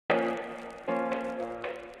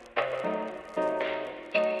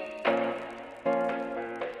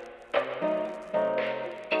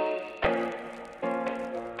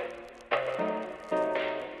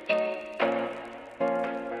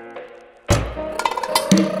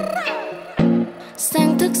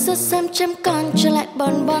Sáng thức giấc xem chăm con, trở lại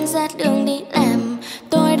bon bon ra đường đi làm.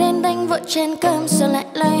 Tôi đến đánh vội trên cơm, rồi lại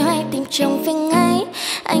loay hoay tìm chồng phía ngay.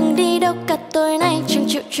 Anh đi đâu cả tối nay, chẳng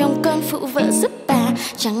chịu trông con phụ vợ giúp bà.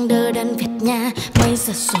 Chẳng đỡ đần việc nhà, mấy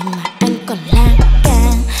giờ rồi mà anh còn la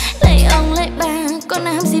ca. Lấy ông lấy bà, con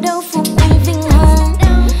làm gì đâu phục uy vinh hoa.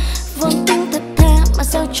 Vốn tính thật thà, mà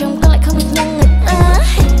sao chồng con lại không được như người ta.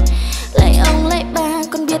 Lấy ông lấy bà,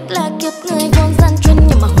 con biết là kiếp người vốn gian truân,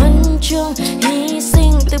 nhưng mà huân chương hy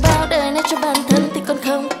sinh từ bao đời nay cho bản thân thì con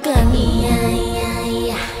không cần.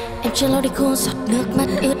 Em chưa lau đi khô giọt nước mắt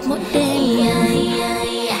ướt mỗi đêm.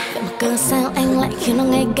 Vậy mà cớ sao anh lại khiến nó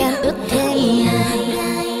ngày càng ướt thêm.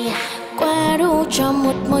 Quá đủ cho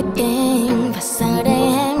một mối tình, và giờ đây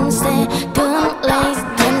em sẽ thương lấy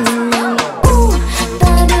thân mình.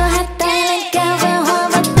 Ta đưa hai tay lên cao và hòa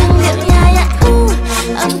vào từng điệu nhạc.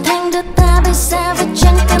 Âm thanh đưa ta bay xa và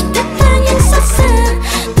chẳng cần thiết tha những xót xa.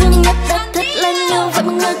 Thương nhất đã thật là nhiều, vậy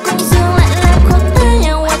mà người cũng dừng lại làm khó ta.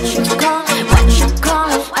 What you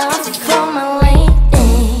call up for my lady.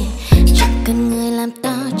 Chẳng cần người làm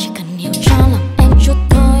to, chỉ cần hiểu cho lòng em chút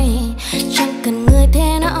thôi. Chẳng cần người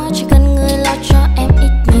thế nọ, chỉ cần người lo cho em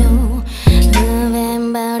ít nhiều. Hứa với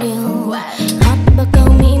em bao điều, hót bao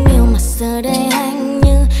câu mỹ miều, mà giờ đây anh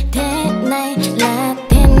như thế này là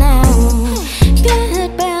thế nào. Biết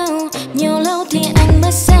bao nhiều lâu thì anh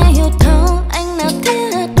mới sẽ hiểu thấu anh nào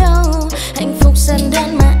thế đâu. Hạnh phúc dần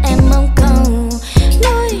đơn mà em mong cầu,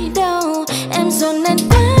 nỗi đau em dồn nén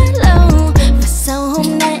quá lâu, và sau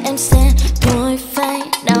hôm nay em sẽ thôi phải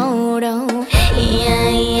đau đầu.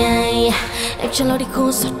 Em chưa lau đi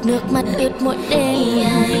khô giọt nước mắt ướt mỗi đêm.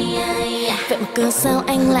 Vậy mà cớ sao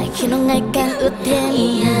anh lại khiến nó ngày càng ướt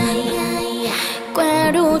thêm.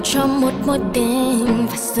 Quá đủ cho một mối tình,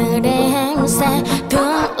 và giờ đây em sẽ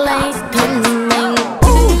thương lấy thân mình.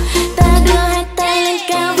 Ta đưa hai tay lên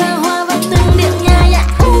cao và hòa vào từng điệu nhạc.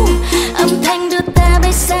 Âm thanh đưa ta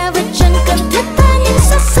bay xa và chẳng cần thiết tha những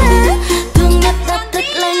xót xa. Thương nhất đã thật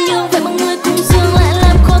là nhiều, vậy mà người cũng dừng lại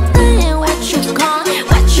làm khó ta. What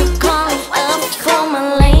you call up for my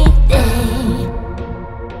lady.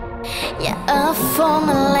 Yeah, up for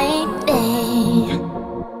my lady.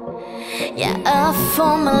 Yeah, up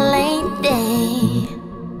for my lady.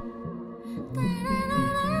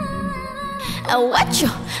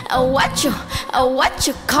 What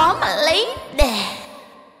you call my lady.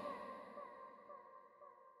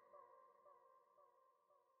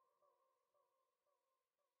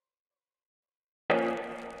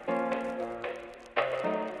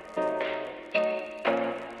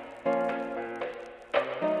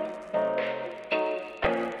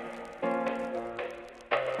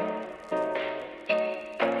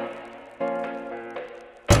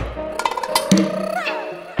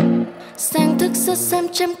 Sáng thức giấc xem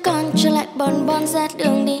chăm con, trở lại bon bon ra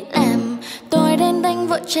đường đi làm. Tôi đến đánh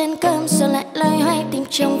vội trên cơm, rồi lại loay hoay tìm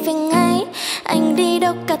chồng phía ngay. Anh đi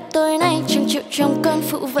đâu cả tối nay, chẳng chịu trông con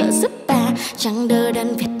phụ vợ giúp bà. Chẳng đỡ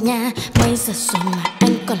đần việc nhà, mấy giờ rồi mà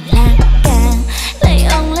anh còn la ca. Lấy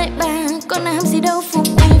ông lấy bà, con làm gì đâu phục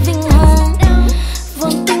uy vinh hoa.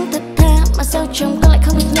 Vốn tính thật thà, mà sao chồng con lại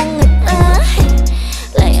không được như người ta.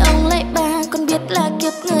 Lấy ông lấy bà, con biết là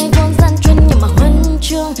kiếp người vốn gian truân, nhưng mà huân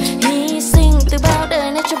chương hy sinh từ bao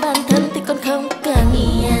đời nay cho bản thân thì con không cần.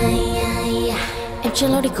 Em chưa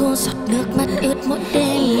lau đi khô giọt nước mắt ướt mỗi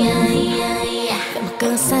đêm. Vậy mà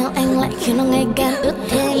cớ sao anh lại khiến nó ngày càng ướt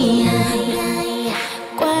thêm.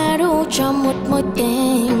 Quá đủ cho một mối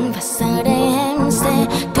tình, và giờ đây em sẽ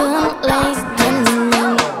thương lấy thân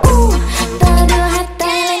mình. Ta đưa hai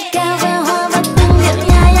tay lên cao và hòa vào từng điệu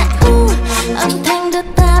nhạc. Âm thanh đưa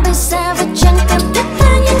ta bay xa và chẳng cần thiết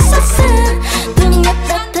tha những xót xa. Thương nhất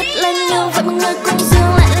đã thật là nhiều, vậy mà người cũng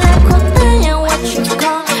dừng lại làm khó ta.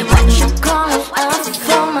 What you call up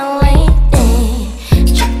for my lady.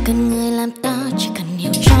 Chẳng cần người làm to, chỉ cần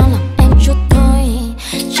hiểu cho lòng em chút thôi.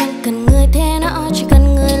 Chẳng cần người thế nọ, chỉ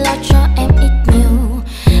cần người lo cho em ít nhiều.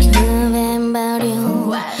 Hứa với em bao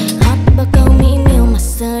điều, hót bao câu mỹ miều, mà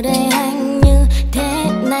giờ đây anh như thế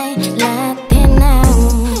này là thế nào.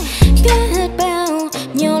 Biết bao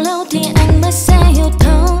nhiều lâu thì anh mới sẽ hiểu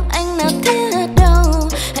thấu anh nào thế đâu.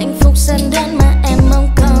 Hạnh phúc dần đơn mà em mong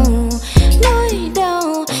cầu, nỗi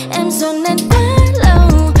đau em dồn nén quá lâu,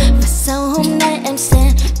 và sau hôm nay em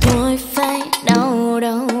sẽ thôi phải đau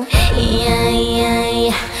đầu.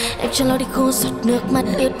 Em chưa lau đi khô giọt nước mắt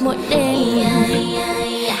ướt mỗi đêm.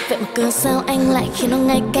 Vậy mà cớ sao anh lại khiến nó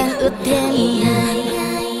ngày càng ướt thêm.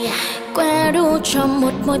 Quá đủ cho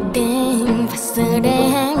một mối tình, và giờ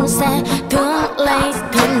đây em sẽ thương lấy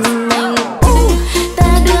thân mình.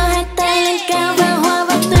 Ta đưa hai tay lên cao và hòa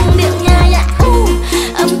vào từng điệu nhạc.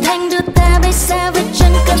 Âm thanh đưa ta bay xa với chân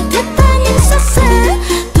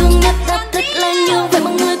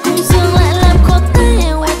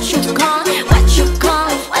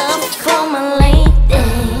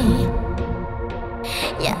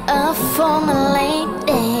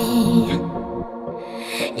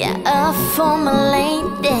up for my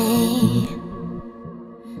lady.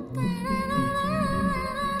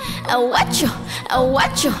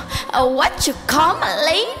 What you call my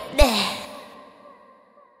lady.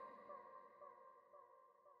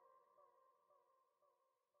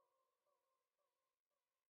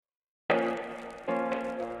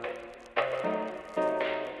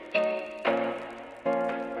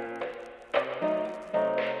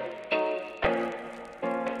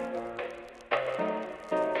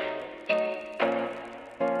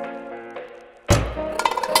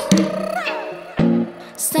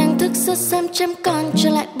 Sáng thức giấc xem chăm con, trở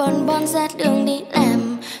lại bon bon ra đường đi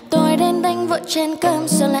làm. Tôi đến đánh vội trên cơm,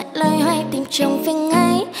 rồi lại loay hoay tìm chồng phía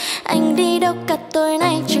ngay. Anh đi đâu cả tối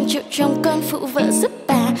nay, chẳng chịu trông con phụ vợ giúp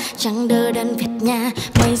bà. Chẳng đơ đần Việt nhà,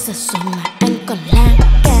 mấy giờ rồi mà anh còn la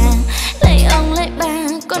ca. Lấy ông lấy bà,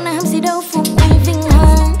 con làm gì đâu phục uy vinh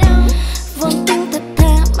hoa. Vốn tính thật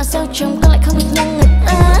thà, mà sao chồng con lại không được như người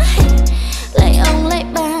ta. Lấy ông lấy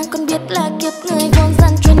bà, con biết là kiếp người vốn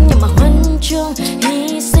gian truân, nhưng mà huân chương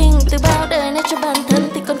hy sinh từ bao đời nay cho bản thân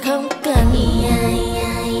thì con không cần.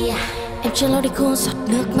 Em chưa lâu đi khô giọt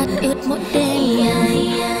nước mắt ướt mỗi đêm.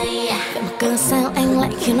 Vậy mà cớ sao anh lại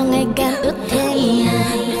khiến nó ngày càng ướt thêm.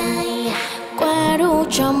 Quá đủ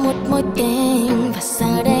cho một mối tình, và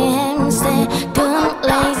giờ đây em sẽ thương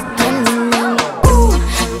lấy thân mình.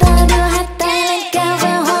 Ta đưa hai tay lên cao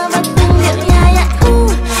và hòa vào từng điệu nhạc.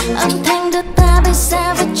 Âm thanh đưa ta bay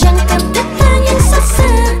xa và chẳng cần thiết tha những xót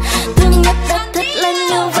xa. Thương nhất đã thật là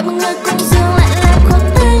nhiều, vậy mà người cũng dừng lại làm khó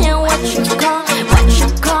ta. What you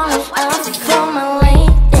call up for my lady.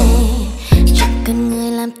 Chẳng cần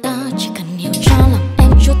người làm to, chỉ cần hiểu cho lòng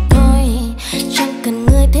em chút thôi. Chẳng cần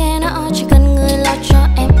người thế nọ, chỉ cần người lo cho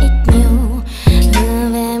em ít nhiều. Hứa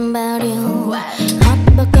với em bao điều, hót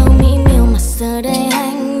bao câu mỹ miều, mà giờ đây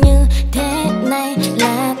anh như thế này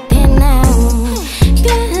là thế nào.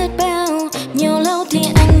 Biết bao nhiều lâu thì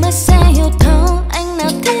anh mới sẽ hiểu thấu anh nào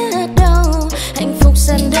thế đâu. Hạnh phúc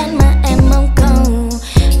dần đơn mà em mong cầu,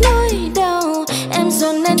 nỗi đau em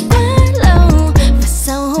dồn nén quá lâu, và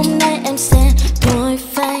sau hôm nay em sẽ thôi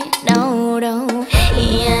phải đau đầu.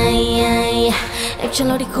 Em chưa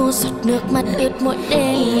lâu đi khô giọt nước mắt ướt mỗi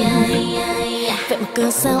đêm. Vậy mà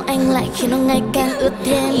cớ sao anh lại khiến nó ngày càng ướt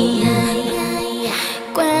thêm.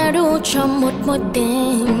 Quá đủ cho một mối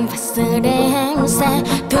tình, và giờ đây em sẽ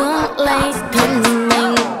thương lấy thân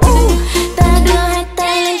mình. Ta đưa hai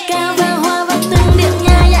tay lên cao và hòa vào từng điệu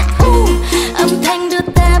nhạc. Âm thanh đưa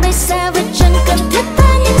ta bay xa và chẳng cần thiết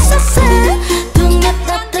tha những xót xa. Thương nhất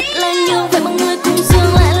đã thật là nhiều, vậy mà người cũng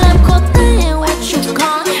dừng lại làm khó ta. What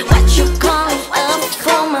you call up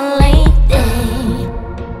for my lady.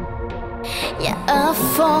 Yeah, up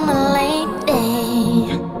for my lady.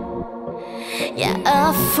 Yeah,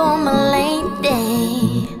 up for my lady.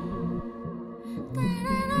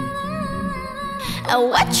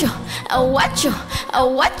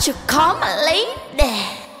 What you call my lady.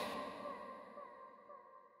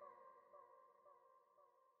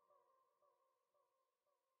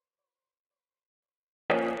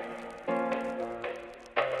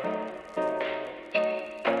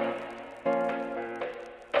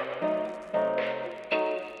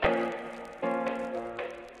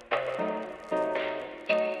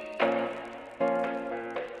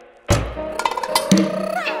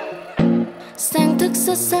 Sáng thức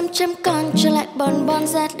giấc xem chăm con, trở lại bon bon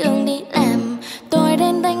ra đường đi làm. Tôi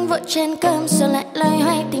đến đánh vội trên cơm, rồi lại loay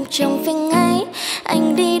hoay tìm chồng phía ngay.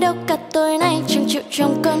 Anh đi đâu cả tối nay, chẳng chịu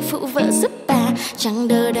trông con phụ vợ giúp bà. Chẳng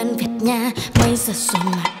đơ đần Việt nhà, mấy giờ rồi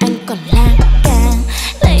mà anh còn la ca.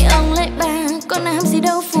 Lấy ông lấy bà, con làm gì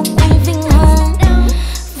đâu phục uy vinh hoa.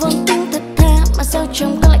 Vốn tính thật thà, mà sao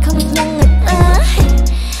chồng con lại không được như người ta.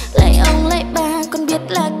 Lấy ông lấy bà, con biết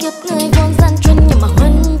là kiếp người vốn gian truân, nhưng mà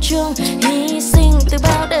huân chương hy sinh từ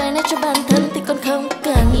bao đời nay cho bản thân thì con không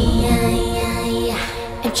cần.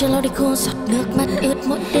 Em chưa lâu đi khô giọt nước mắt ướt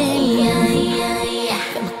mỗi đêm.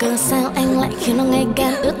 Vậy mà cớ sao anh lại khiến nó ngày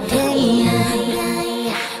càng ướt thêm.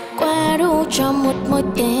 Quá đủ cho một mối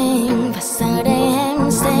tình, và giờ đây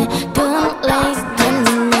em sẽ thương lấy thân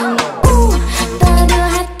mình. Ta đưa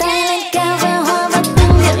hai tay lên cao và hòa vào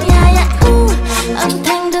từng điệu nhạc. Âm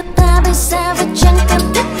thanh đưa ta bay xa và chẳng cần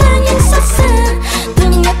thiết tha những xót xa.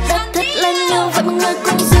 Thương nhất đã thật là nhiều, vậy mà người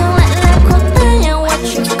cũng dừng lại làm khó ta.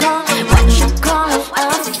 What you call up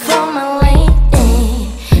for my lady.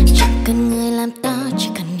 Chẳng cần người làm to, chỉ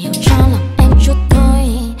cần hiểu cho lòng em chút thôi.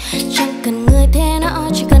 Chẳng cần người thế nọ,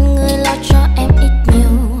 chỉ cần người lo cho em ít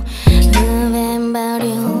nhiều.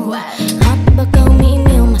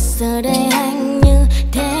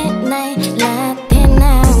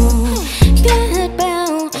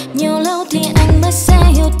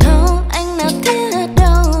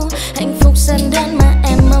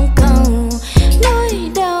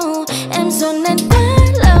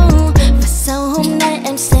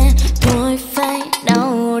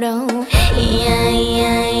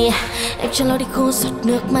 cho lối đi khô giọt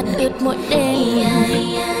nước mắt ướt mỗi đêm.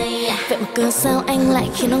 Vậy mà cớ sao anh lại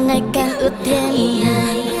khiến nó ngày càng ướt thêm.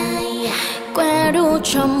 Quá đủ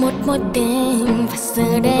cho một mối tình, và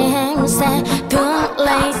giờ đây em sẽ thương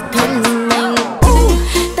lấy thân mình.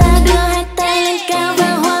 Ta đưa hai tay lên cao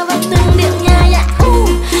và hòa vào từng điệu nhạc.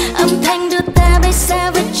 Âm thanh đưa ta bay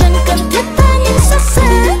xa với chân cần thiết ta những xót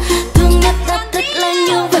xa. Thương nhất ta thật là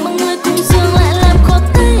nhiều, vậy mọi người cùng dừng lại làm khó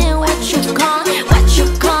tay. What you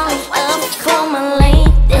call up for my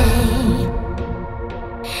lady.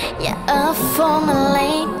 Yeah, up for my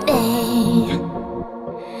lady.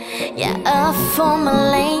 Yeah, up for my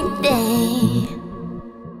lady.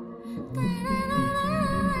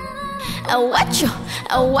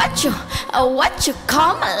 What you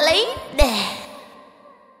call my lady.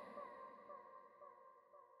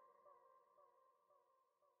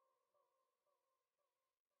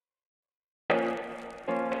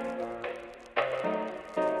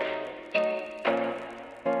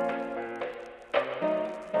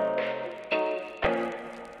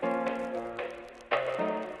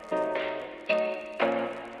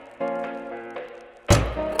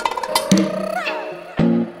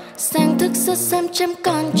 Sáng thức giấc xem chăm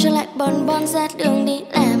con, trở lại bon ra đường đi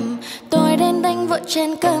làm. Tôi đến đánh vội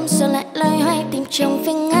trên cơm, rồi lại loay hoay tìm chồng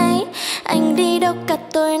phía ngay. Anh đi đâu cả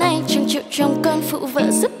tối nay, chẳng chịu trông con phụ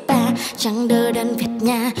vợ giúp bà. Chẳng đỡ đần Việt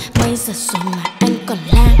nhà, mấy giờ rồi mà anh còn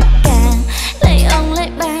la ca. Lấy ông lấy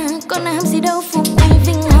bà, con làm gì đâu phục uy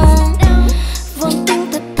vinh hoa. Vốn tính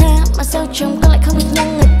thật thà, mà sao chồng con lại không được như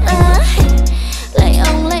người ta. Lấy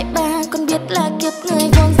ông lấy bà, con biết là kiếp người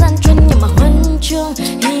vốn gian truân, nhưng mà huân chương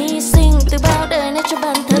hy sinh từ bao đời nay cho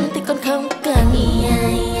bản thân thì con không cần.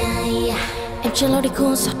 Em chưa lâu đi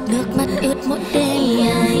khô giọt nước mắt ướt mỗi đêm.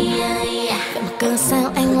 Vậy mà cớ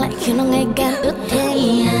sao anh lại khiến nó ngày càng ướt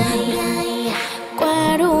thêm.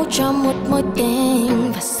 Quá đủ cho một mối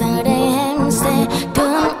tình, và giờ đây em sẽ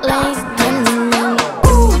thương lấy thân mình.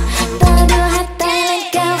 Ta đưa hai tay lên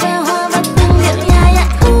cao và hòa vào từng điệu nhạc.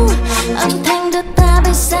 Âm thanh đưa ta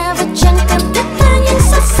bay xa và chẳng cần thiết ta những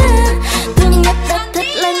xót xa. Thương nhất ta thật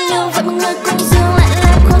là nhiều, vậy mọi người cùng dừng lại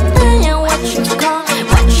làm khó tay. What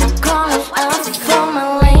you call up for my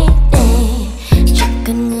lady. Chẳng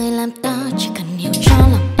cần người làm to, chỉ cần hiểu cho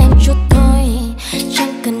lòng em chút thôi.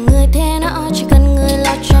 Chẳng cần người thế nọ, chỉ cần người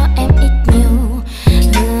lo cho em ít nhiều.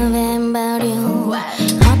 Hứa với em bao điều,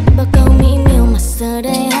 hót bao câu mỹ miều, mà giờ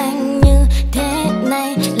đây anh như thế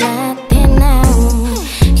này là thế nào.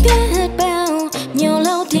 Biết bao nhiều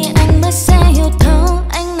lâu thì anh mới sẽ hiểu thấu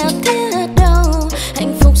anh nào thiết đâu.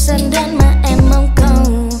 Hạnh phúc dần đơn mà em mong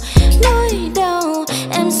cầu, nỗi đau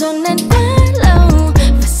em dồn nén quá lâu,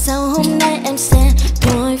 và sau hôm nay em sẽ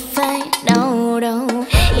thôi phải đau đầu.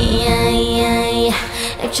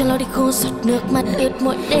 Em cho lâu đi khô giọt nước mắt ướt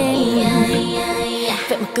mỗi đêm.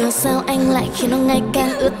 Vậy mà cớ sao anh lại khiến nó ngày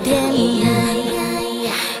càng ướt thêm.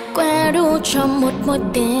 Quá đủ cho một mối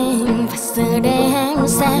tình, và giờ đây em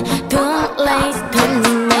sẽ thương lấy thân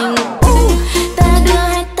mình. Ta đưa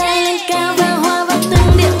hai tay lên cao và hòa vào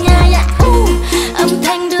từng điệu nhạc. Âm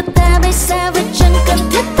thanh đưa ta bay xa với chân cần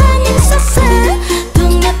thiết ta những xót xa.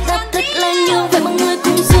 Thương nhất ta thật là nhiều, vậy mọi người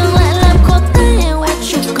cùng dừng lại làm khó tay.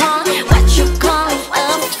 What you call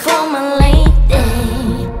up for my lady.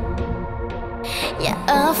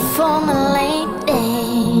 Yeah, up for my lady.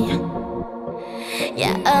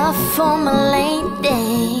 Yeah, up for my lady.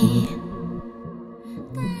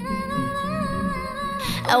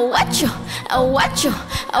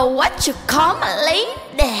 What you call my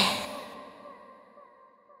lady.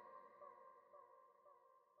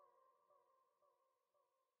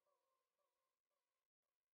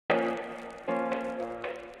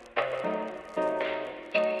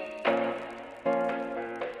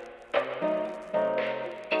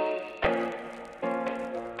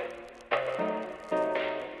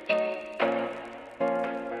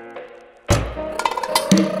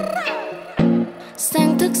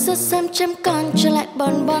 Sáng thức giấc xem chăm con, trở lại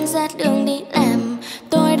bon ra đường đi làm.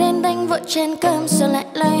 Tôi đến đánh vội trên cơm, rồi lại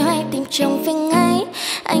loay hoay tìm chồng phía ngay.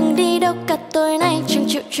 Anh đi đâu cả tối nay, chẳng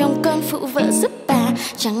chịu trông con phụ vợ giúp bà.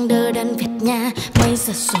 Chẳng đỡ đần Việt nhà, mấy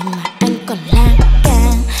giờ rồi mà anh còn la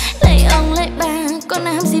ca. Lấy ông lấy bà, con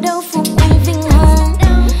làm gì đâu phục uy vinh hoa.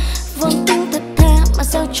 Vốn tính thật thà, mà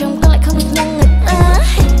sao chồng con lại không được như người ta.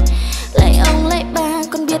 Lấy ông lấy bà,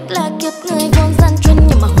 con biết là kiếp người vốn gian truân,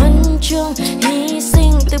 nhưng mà huân chương hy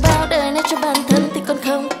sinh từ bao đời nay cho bản thân thì con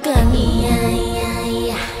không cần.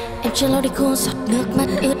 Em chưa lâu đi khô giọt nước mắt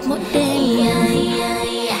ướt mỗi đêm.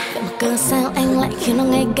 Vậy mà cớ sao anh lại khiến nó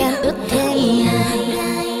ngày càng ướt thêm.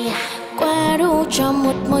 Quá đủ cho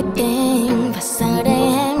một mối tình, và giờ đây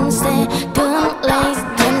em sẽ thương lấy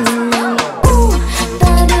thân mình.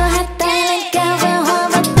 Ta đưa hai tay lên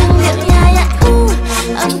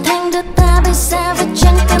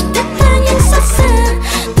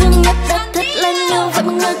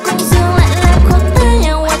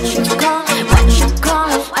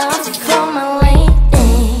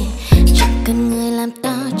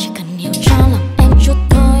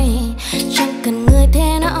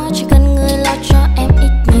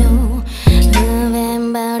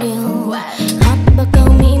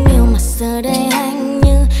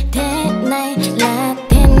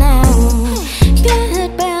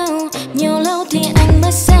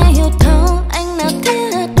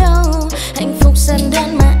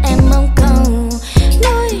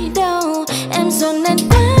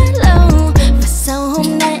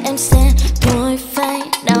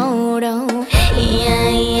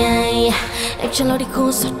cho lối đi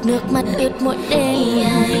khô giọt nước mắt ướt mỗi đêm.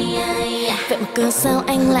 Vậy mà cớ sao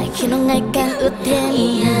anh lại khiến nó ngày càng ướt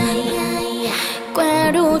thêm.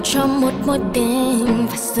 Quá đủ cho một mối tình,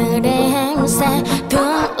 và giờ đây em sẽ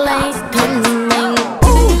thương lấy thân mình.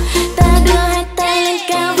 Ta đưa hai tay lên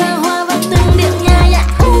cao và hòa vào từng điệu nhạc.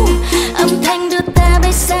 Âm thanh đưa ta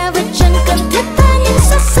bay xa với chân cần thiết ta những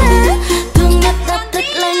xa xa. Thương nhất đã thật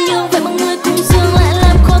là nhiều, vậy mọi người cùng dừng lại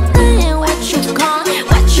làm khó tay. What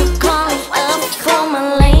you call up for my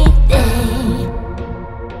lady.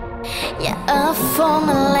 Yeah, up for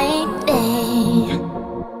my lady.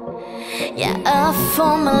 Yeah, up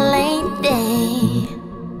for my lady.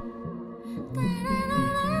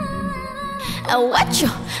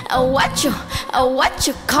 What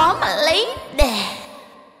you call my lady.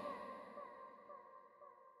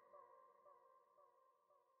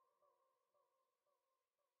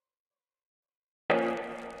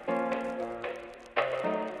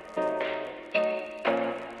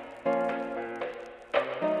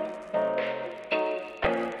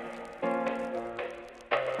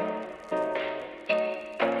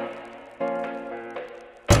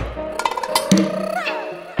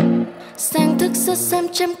 Sáng thức giấc xem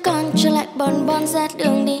chăm con, trở lại bon bon ra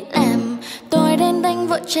đường đi làm. Tôi đến đánh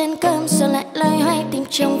vội trên cơm, rồi lại loay hoay tìm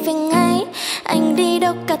chồng phía ngay. Anh đi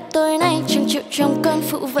đâu cả tối nay, chẳng chịu trông con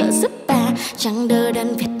phụ vợ giúp bà. Chẳng đỡ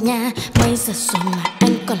đần Việt nhà, mấy giờ rồi mà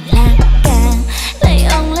anh còn la ca. Lấy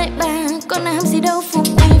ông lấy bà, con làm gì đâu phục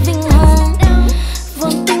uy vinh hoa.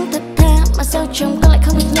 Vốn tính thật thà, mà sao chồng con lại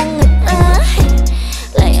không biết nhân người ta.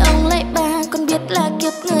 Lấy ông lấy bà, con biết là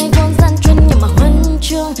kiếp người vốn gian truân, nhưng mà huân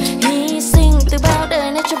chương hy sinh từ bao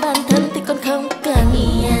đời nay cho bản thân thì con không cần.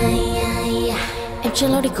 Em chưa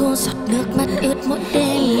lau đi khô giọt nước mắt ướt mỗi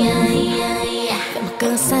đêm. Vậy mà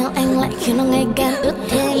cớ sao anh lại khiến nó ngày càng ướt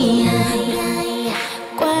thêm.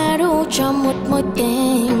 Quá đủ cho một mối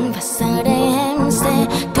tình, và giờ đây em sẽ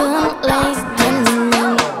thương lấy thân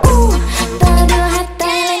mình. Ta đưa hai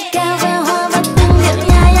tay lên cao và hòa vào từng điệu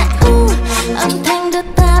nhạc. Âm thanh đưa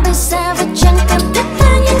ta bay xa và chẳng cần thiết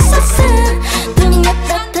ta những xa xa. Thương nhất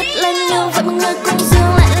đã thật là nhiều, vậy mọi người cùng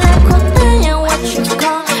dừng lại làm khó tay. What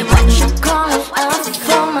you call up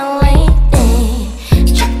for my lady.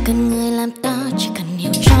 Chẳng cần người làm to, chỉ cần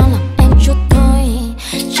hiểu cho lòng em chút thôi.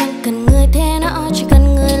 Chẳng cần người thế nọ, chỉ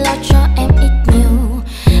cần người lo cho em ít nhiều.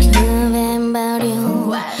 Hứa với em bao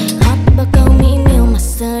điều, hót bao câu mỹ miều, mà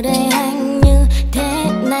giờ đây anh như thế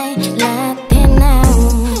này là thế nào.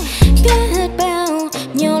 Biết bao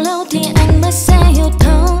nhiều lâu thì anh mới sẽ hiểu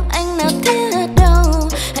thấu anh nào thiết đâu.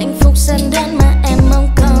 Hạnh phúc dần đơn mà em mong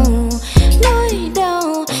cầu, nỗi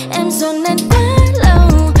đau em dồn nén quá lâu,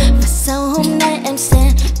 và sau hôm nay em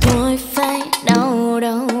sẽ thôi phải đau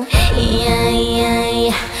đầu.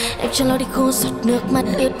 Em cho lo đi khô giọt nước mắt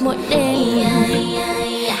ướt mỗi đêm.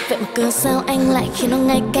 Vậy mà cớ sao anh lại khiến nó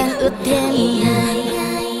ngày càng ướt thêm.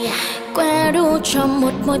 Quá đủ cho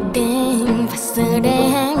một mối tình, và giờ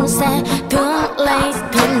đây em sẽ thương lấy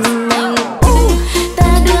thân mình.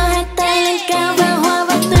 Ta đưa hai tay lên cao và hòa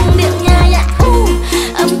vào từng điệu nhạc.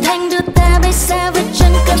 Âm thanh đưa ta bay xa với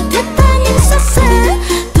chân cần thiết ta những xa xa.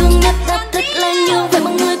 Thương nhất đã thật là nhiều, vậy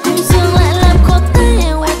mọi người cùng dừng lại làm khó tay.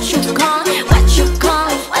 What you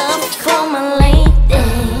call up for my lady.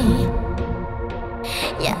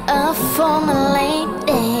 Yeah, up for my lady.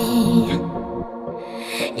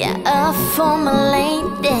 Yeah, up for my lady.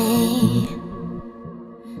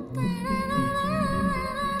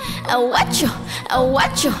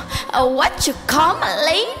 What you call my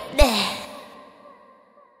lady.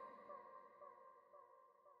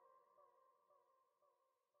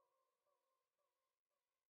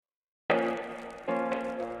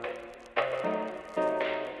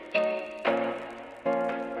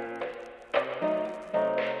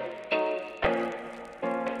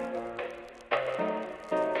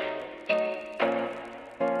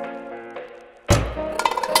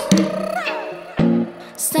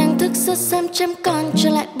 Sáng thức giấc xem chăm con, trở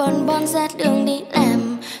lại bon bon ra đường đi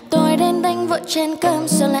làm. Tôi đến đánh vội trên cơm,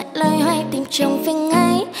 rồi lại loay hoay tìm chồng phía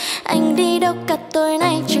ngay. Anh đi đâu cả tối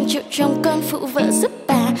nay, chẳng chịu trông con phụ vợ giúp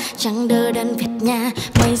bà. Chẳng đỡ đần Việt nhà,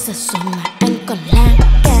 mấy giờ rồi mà anh còn la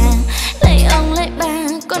ca. Lấy ông lấy bà,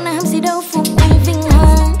 con làm gì đâu phục uy vinh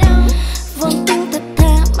hoa. Vốn tính thật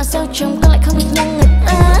thà, mà sao chồng con lại không biết nhân người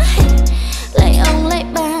ta. Lấy ông lấy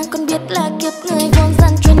bà, con biết là kiếp người vốn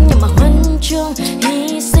gian truân, nhưng mà huân chương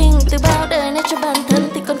hy sinh từ bao đời nay cho bản thân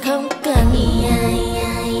thì con không cần.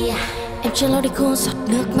 Em chưa lau đi khô giọt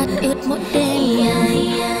nước mắt ướt mỗi đêm.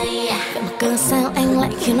 Vậy mà cớ sao anh lại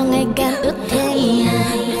khiến nó ngày càng ướt thêm.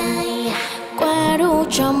 Quá đủ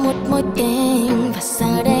cho một mối tình, và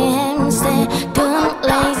giờ đây em sẽ thương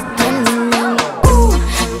lấy thân mình.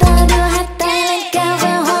 Ta đưa hai tay lên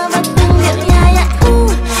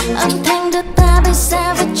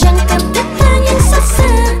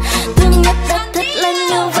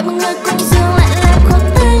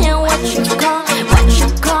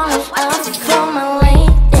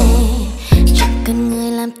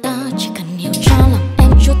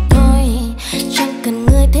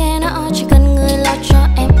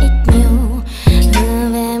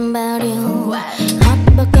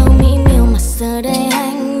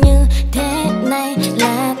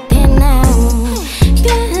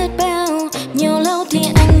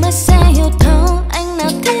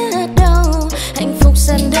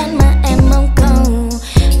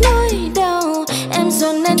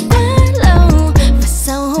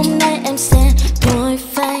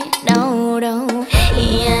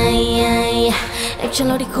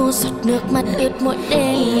mỗi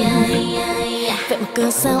đêm. Vậy mà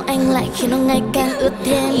cớ sao anh lại khiến nó ngày càng ướt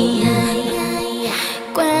thêm.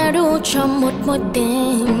 Quá đủ cho một mối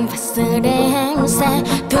tình, và giờ đây em sẽ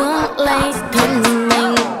thương lấy thân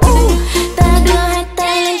mình. Ta đưa hai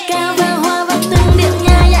tay lên cao và hòa vào từng điệu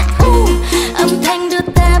nhạc. Âm thanh đưa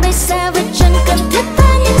ta bay xa với chân cần thiết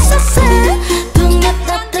ta những xót xa. Thương nhất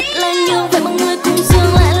đã thật là nhiều, vậy mọi người cùng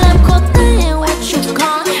dừng lại làm khó tay. What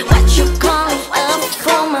you call up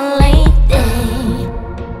for my lady.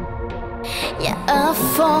 Yeah, up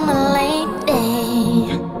for my lady.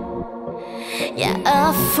 Yeah,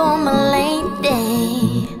 up for my lady.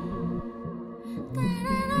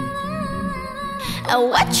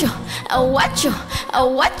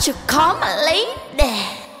 What you call my lady.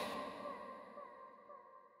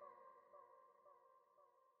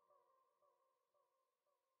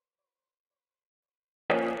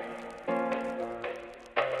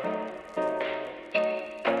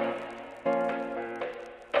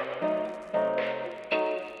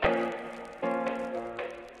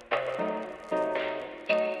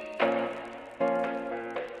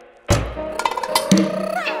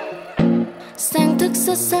 Sáng thức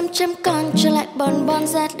giấc xem chăm con, trở lại bon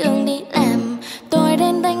ra đường đi làm. Tôi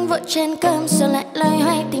đến đánh vội trên cơm, rồi lại loay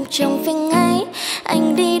hoay tìm chồng phía ngay.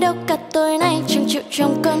 Anh đi đâu cả tối nay, chẳng chịu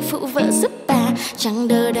trông con phụ vợ giúp bà. Chẳng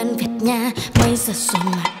đơ đần Việt nhà, mấy giờ rồi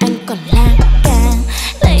mà anh còn la ca.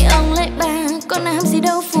 Lấy ông lấy bà, con làm gì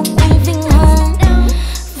đâu phục uy vinh hoa.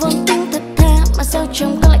 Vốn tính thật thà, mà sao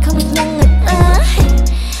chồng con lại không được như người ta.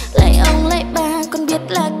 Lấy ông lấy bà, con biết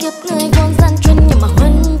là kiếp người vốn gian truân, nhưng mà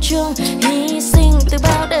huân chương hy sinh từ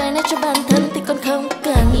bao đời nay cho bản thân thì con không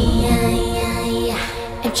cần.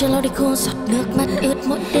 Em chưa lau đi khô giọt nước mắt ướt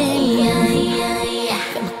mỗi đêm.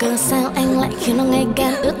 Vậy mà cớ sao anh lại khiến nó ngày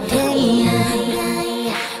càng ướt thêm.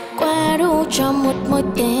 Quá đủ cho một mối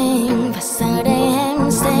tình, và giờ đây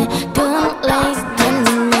em sẽ thương lấy thân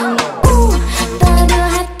mình. Ta đưa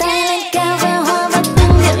hai tay lên cao và hòa vào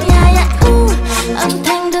từng điệu nhạc. Âm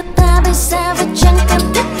thanh đưa ta bay xa và chẳng cần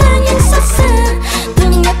thiết ta những xót xa.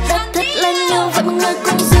 Thương nhất đã thật là nhiều, vậy mọi người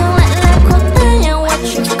cùng dừng lại làm khó tay.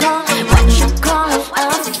 What you call up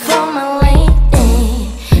for my lady.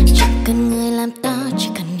 Chẳng cần người làm to, chỉ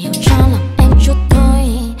cần hiểu cho lòng em chút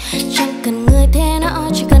thôi. Chẳng cần người thế nọ,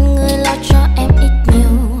 chỉ cần người lo cho em ít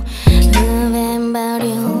nhiều. Hứa với em bao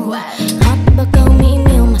điều, hót bao câu mỹ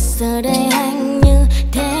miều, mà giờ đây anh như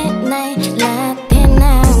thế này là thế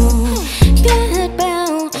nào. Biết bao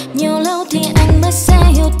nhiều lâu thì anh mới sẽ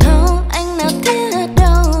hiểu thấu. Anh nào thiết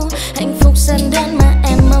đâu hạnh phúc dần đơn mà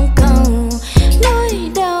em mong cầu.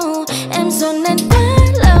 Nỗi đau em dồn nén quá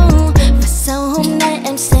lâu, và sau hôm nay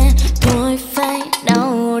em sẽ thôi phải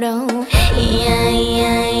đau đầu.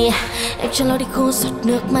 Em chưa lau đi khô giọt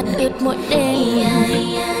nước mắt ướt mỗi đêm.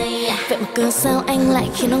 Vậy mà cớ sao anh lại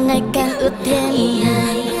khiến nó ngày càng ướt thêm.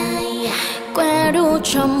 Quá đủ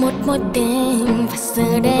cho một mối tình, và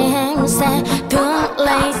giờ đây em sẽ thương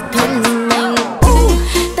lấy thân mình.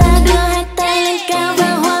 Ta đưa hai tay lên cao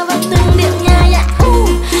và hòa vào từng điệu nhạc.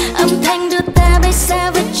 Âm thanh đưa ta bay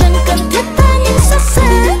xa với chân cần thiết ta những xót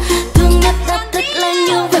xa. Thương nhất đã thật là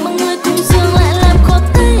nhiều, vậy mọi người cùng dừng lại làm khó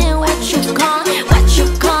tay. What you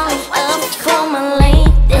call up for my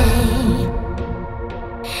lady.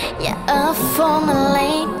 Yeah, up for my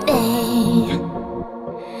lady.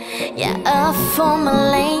 Yeah, up for my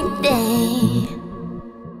lady.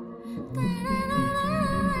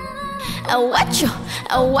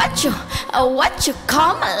 What you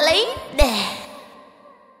call my lady.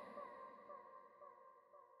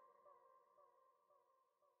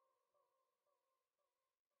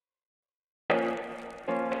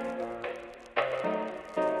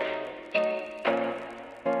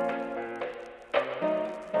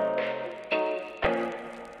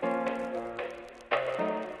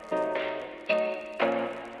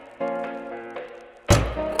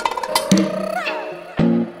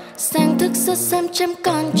 Sáng thức giấc xem chăm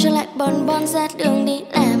con, trở lại bon ra đường đi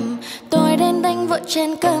làm. Tôi đến đánh vội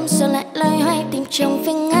trên cơm, rồi lại loay hoay tìm chồng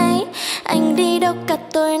phía ngay. Anh đi đâu cả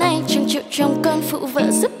tối nay, chẳng chịu trông con phụ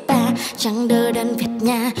vợ giúp bà. Chẳng đơ đần Việt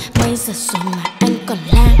nhà, mấy giờ rồi mà anh còn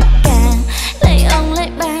la ca. Lấy ông lấy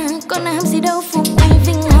bà, con làm gì đâu phục uy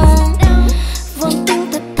vinh hoa. Vốn tính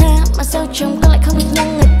thật thà, mà sao chồng con lại không được như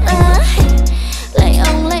người ta. Lấy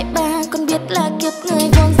ông lấy bà, con biết là kiếp người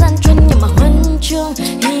vốn gian truân, nhưng mà huân chương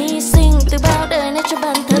hy sinh từ bao đời nay cho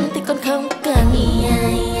bản thân thì con không cần.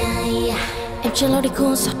 Em chưa lau đi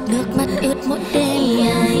khô giọt nước mắt ướt mỗi đêm.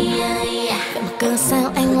 Vậy mà cớ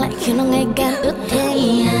sao anh lại khiến nó ngày càng ướt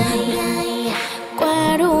thêm.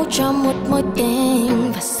 Quá đủ cho một mối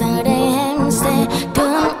tình, và giờ đây em sẽ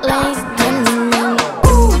thương lấy thân mình.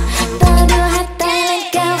 Ta đưa hai tay lên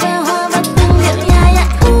cao và hòa vào từng điệu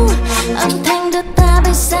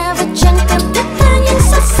bay xa và chẳng cần thiết tha những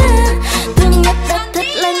xót xa. Thương nhất đã thật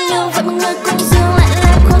là nhiều vậy mà người cũng dừng lại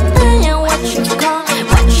làm khó ta. What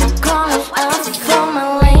you call up for my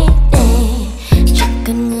lady. Chẳng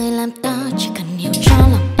cần người làm to, chỉ cần hiểu cho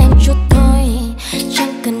lòng em chút thôi.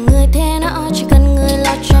 Chẳng cần người thế nọ, chỉ cần người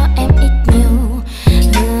lo cho em ít nhiều.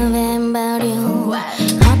 Hứa với em bao điều,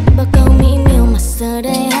 hot bao câu mỹ miều, mà giờ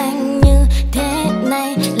đây anh như thế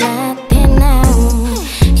này là thế nào?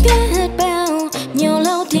 Biết bao nhiều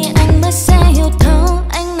lâu thì anh mới sẽ hiểu thấu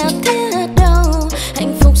anh nào thiết đâu.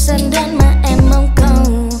 Hạnh phúc dần đơn mà em mong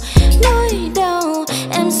cầu, nỗi đau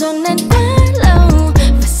em dồn nén quá lâu,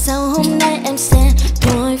 và sau hôm nay em sẽ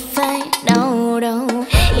thôi phải đau đầu.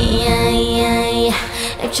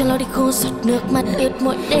 Em cho lo đi khô giọt nước mắt ướt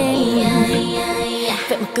mỗi đêm.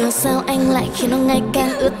 Vậy mà cớ sao anh lại khiến nó ngày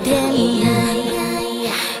càng ướt thêm?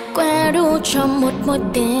 Quá đủ cho một mối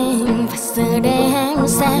tình, và giờ đây em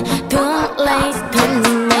sẽ thương lấy thân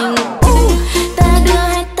mình. Ta đưa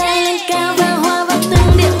hai tay lên cao và hòa vào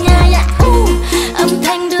từng điệu nhạc. Âm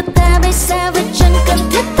thanh đưa ta bay xa với chân cần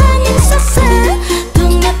thiết ta những xót xa.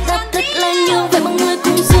 Thương nhất đã thật là nhiều vậy mà người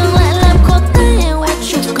cũng dừng lại làm khó ta. What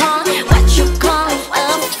you call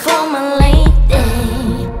up for my lady.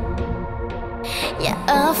 Yeah,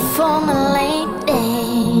 up for my lady.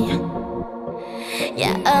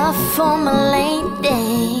 Yeah, up for my lady.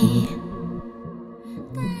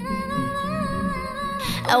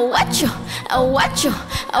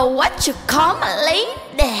 What you call my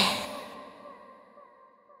lady.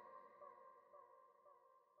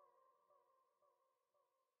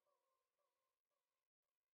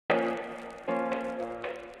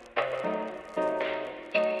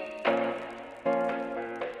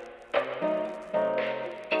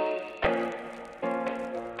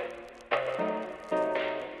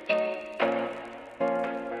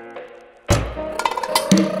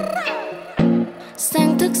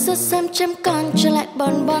 Sáng thức giấc xem chăm con, trở lại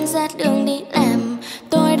bon bon ra đường đi làm.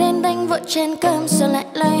 Tôi đến đánh vội chén cơm, rồi lại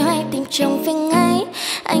loay hoay tìm chồng phía ngay.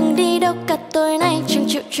 Anh đi đâu cả tối nay, chẳng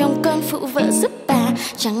chịu trông con phụ vợ giúp bà.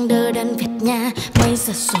 Chẳng đỡ đần Việt nhà, mấy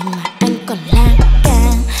giờ rồi mà anh còn la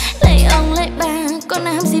ca. Lấy ông lấy bà, con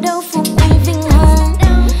làm gì đâu phục uy vinh hoa.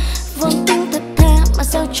 Vốn tính thật thà, mà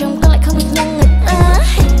sao chồng con lại không biết nhân người ta.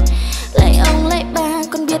 Lấy ông lấy bà,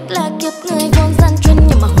 con biết là kiếp người vốn gian truân,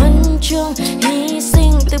 nhưng mà huân chương hy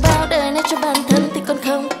sinh từ bao đời nay cho bản thân thì con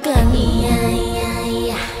không cần.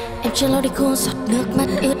 Em chưa lo đi khô giọt nước mắt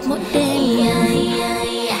ướt mỗi đêm.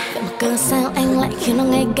 Vậy mà cớ sao anh lại khiến nó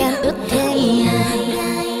ngày càng ướt thêm?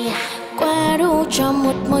 Quá đủ cho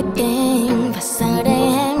một mối tình, và giờ đây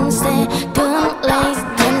em sẽ thương lấy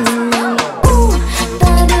thân mình.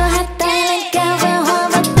 Ta đưa hai tay lên cao và hòa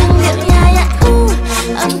vào từng điệu nhạc.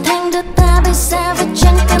 Âm thanh đưa ta bay xa và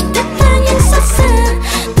chẳng cần thiết tha những xót xa.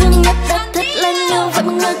 Thương nhất đã thật là nhiều vậy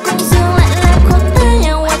mà người cũng dừng lại làm khó ta.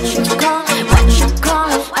 What you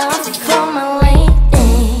call up for my lady.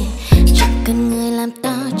 Chẳng cần người làm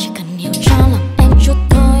to, chỉ cần hiểu cho lòng em chút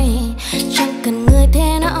thôi. Chẳng cần người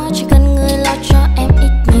thế nọ, chỉ cần người lo cho em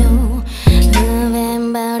ít nhiều. Hứa với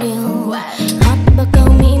em bao điều, hot bao câu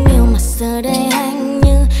mỹ miều, mà giờ đây anh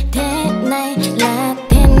như thế này là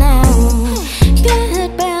thế nào? Biết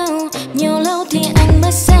bao nhiều lâu thì anh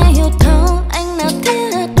mới sẽ hiểu thấu anh nào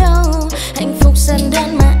thiết đâu. Hạnh phúc dần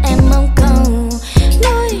đơn mà em mong cầu,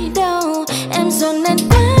 nỗi đau em dồn nén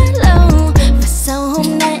quá lâu, và sau hôm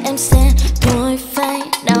nay em sẽ thôi phải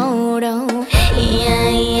đau đầu.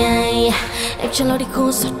 Em cho lo đi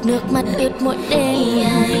khô giọt nước mắt ướt mỗi đêm.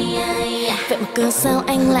 Vậy mà cớ sao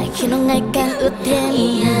anh lại khiến nó ngày càng ướt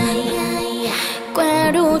thêm?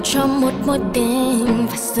 Quá đủ cho một mối tình,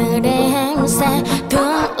 và giờ đây em sẽ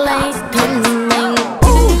thương lấy thân mình.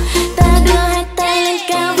 Ta đưa hai tay lên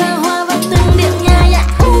cao và hòa vào từng điệu nhạc.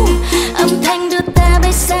 Âm thanh đưa ta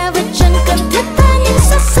bay xa với chân cần thiết ta những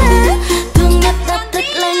xót xa. Thương nhất đã thật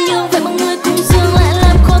là nhiều vậy mà người cũng dừng lại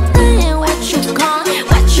làm khó ta. What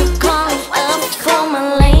you call up for my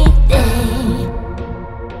lady.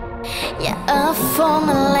 Yeah, up for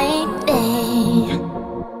my lady.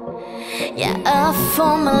 Yeah, up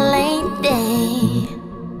for my lady.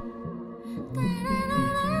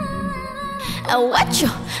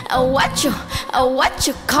 What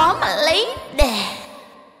you call my lady.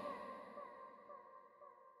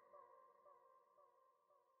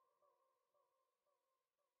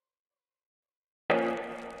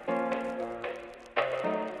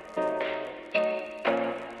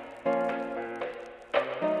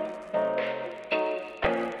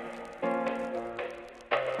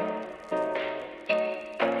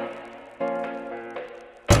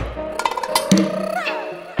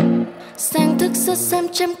 Sáng thức giấc xem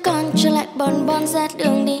chăm con, trở lại bon bon ra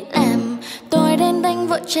đường đi làm. Tôi đến đánh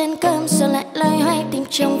chén cơm rồi lại loay hoay tìm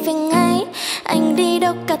chồng về ngay. Anh đi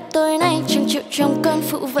đâu cả tối nay chẳng chịu trông con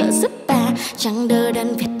phụ vợ giúp bà, chẳng đỡ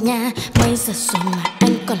đần việc nhà. Mấy giờ rồi mà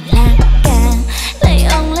anh còn la ca, lấy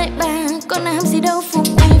ông lấy bà con làm gì đâu phục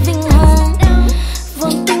uy vinh hoa.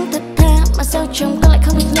 Vốn tính thật thà mà sao chồng con lại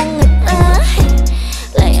không biết nhân người ta.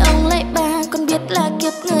 Lấy ông lấy bà con biết là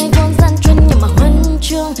kiếp người vốn gian truân, nhưng mà huân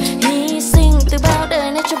chương hy sinh từ bao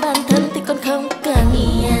đời nay cho bản thân thì con không cần.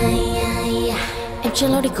 Em chưa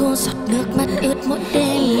lau đi khô giọt nước mắt ướt mỗi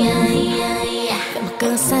đêm, vậy mà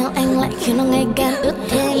cớ sao anh lại khiến nó ngày càng ướt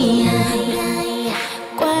thêm.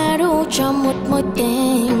 Quá đủ cho một mối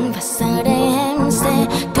tình và giờ đây em sẽ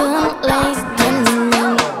thương lấy thân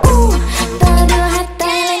mình. Ta đưa hai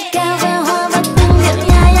tay lên cao và hòa vào từng điệu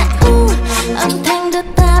nhạc. Âm thanh đưa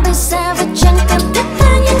ta bay xa và chẳng cần thiết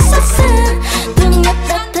tha những xót xa. Thương nhất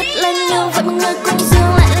đã thật là nhiều, vậy mà người cũng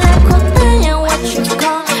dừng lại làm khó ta. What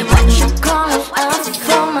you call up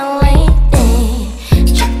for my lady.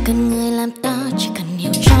 Chẳng cần người làm to, chỉ cần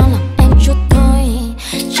hiểu cho lòng em chút thôi.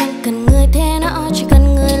 Chẳng cần người thế nọ, chỉ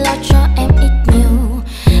cần người lo cho em ít nhiều.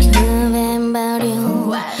 Hứa với em bao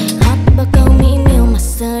điều, hót bao câu mỹ miều, mà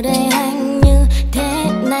giờ đây anh như thế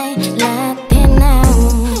này là thế nào?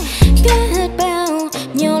 Biết bao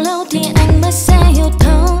nhiều lâu thì anh mới sẽ hiểu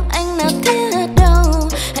thấu anh nào thiết đâu.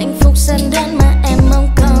 Hạnh phúc dần đơn mà em mong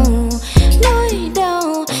cầu, nỗi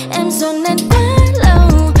đau em dồn nén quá lâu,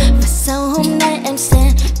 và sau hôm nay em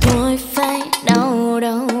sẽ thôi phải đau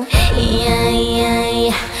đầu.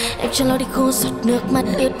 Em chưa lau đi khô giọt nước mắt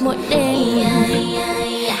ướt mỗi đêm,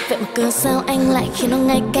 vậy mà cớ sao anh lại khiến nó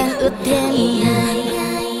ngày càng ướt thêm.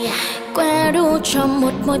 Quá đủ cho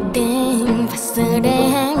một mối tình và giờ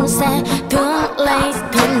đây em sẽ thương lấy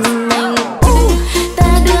thân mình.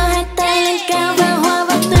 Ta đưa hai tay lên cao và hòa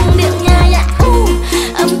vào từng điệu nhạc.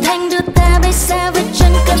 Âm thanh đưa ta bay xa với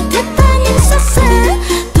chân cần thiết tha những xót xa.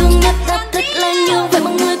 Thương nhất đã thật là nhiều, vậy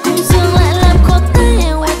mà người cũng dừng lại làm khó ta.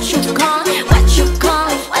 What you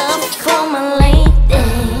call up for my lady.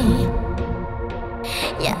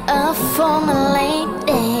 Yeah, up for my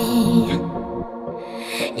lady.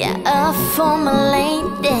 Yeah, up for my lady.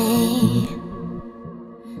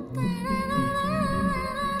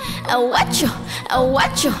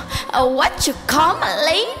 What you call my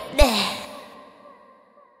lady.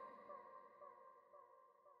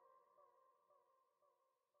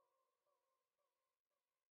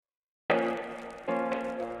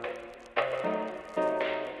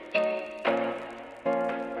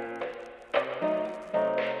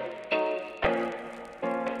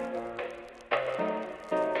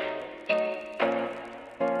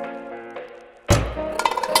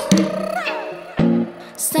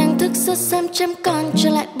 Sáng thức giấc sớm chăm con, trở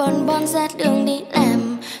lại bon ra đường đi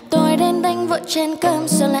làm. Tôi đến đánh vội chén cơm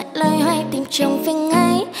rồi lại loay hoay tìm chồng về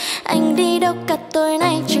ngay. Anh đi đâu cả tối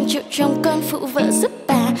nay chẳng chịu trông con phụ vợ giúp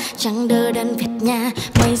bà, chẳng đỡ đần việc nhà.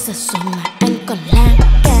 Mấy giờ rồi mà anh còn la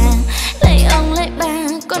ca, lấy ông lấy bà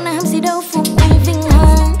con làm gì đâu phục uy vinh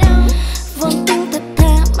hoa. Vốn tính thật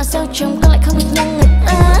thà mà sao chồng con lại không biết nhân người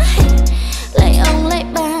ta. Lấy ông lấy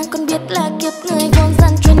bà con biết là kiếp người vốn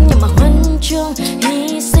gian truân, nhưng mà huân chương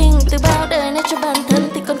hy sinh từ bao đời nay cho bản thân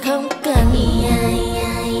thì con không cần.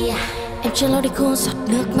 Em chưa lau đi khô giọt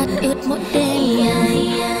nước mắt ướt mỗi đêm,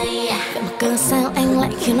 vậy mà cớ sao anh lại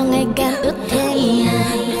khiến nó ngày càng ướt thêm.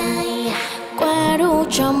 Quá đủ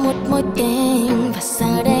cho một mối tình và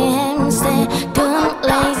giờ đây em sẽ thương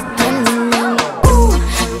lấy thân mình.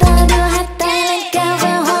 Ta đưa hai tay lên cao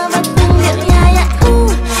và hòa vào từng điệu nhạc.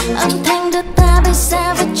 Âm thanh đưa ta bay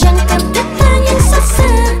xa và chẳng cần thiết tha những xót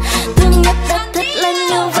xa. Thương nhất đã thật là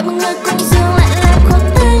nhiều, vậy mà người cũng dừng lại làm khó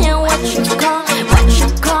ta. What you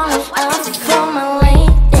call up for my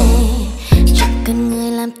lady. Chẳng cần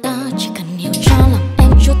người làm to, chỉ cần hiểu cho lòng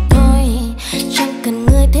em chút thôi. Chẳng cần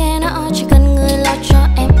người thế nọ, chỉ cần người lo cho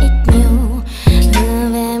em ít nhiều. Hứa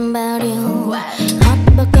với em bao điều, hót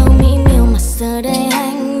bao câu mỹ miều, mà giờ đây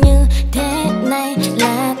anh như thế này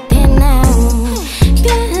là thế nào?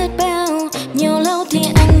 Biết bao nhiều lâu thì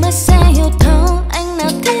anh mới sẽ hiểu thấu anh nào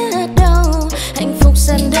thiết đâu. Hạnh phúc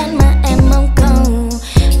dần đơn mà em mong cầu,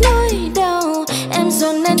 nỗi đau em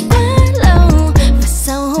dồn nén quá lâu, và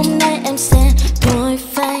sau hôm nay em sẽ thôi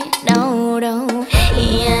phải đau đầu.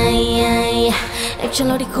 Em chưa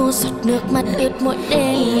lau đi khô giọt nước mắt ướt mỗi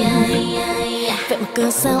đêm, vậy mà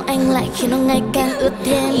cớ sao anh lại khiến nó ngày càng ướt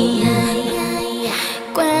thêm.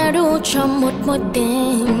 Quá đủ cho một mối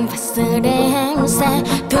tình và giờ đây em sẽ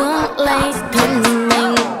thương lấy thân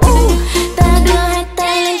mình. Ta đưa hai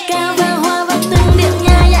tay lên cao và hòa vào từng điệu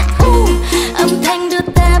nhạc. Âm thanh đưa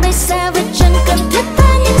ta bay xa với chân cần thiết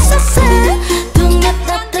tha những xót xa. Thương nhất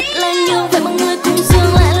đã thật là nhiều, vậy mà người cũng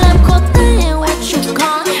dừng lại làm khó ta. What you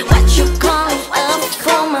call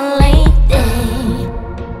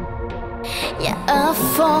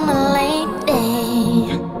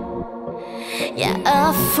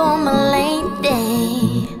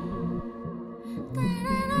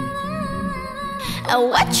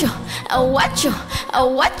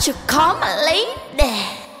what you call my lady.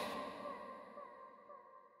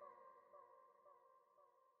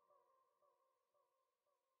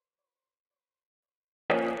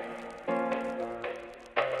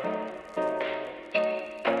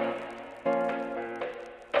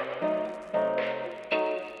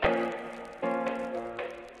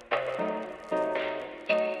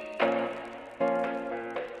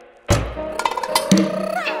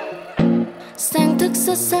 Sáng thức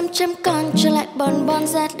giấc xem chăm con, trở lại bon bon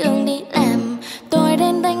ra đường đi làm. Tôi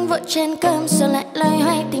đến đánh vội trên cơm, rồi lại loay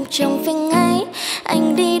hoay tìm chồng phía ngay.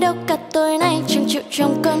 Anh đi đâu cả tối nay, chẳng chịu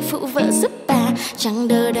trông con phụ vợ giúp bà. Chẳng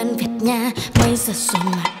đơ đần Việt nhà, mấy giờ rồi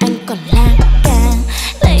mà anh còn la ca.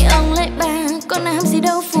 Lấy ông lấy bà, con làm gì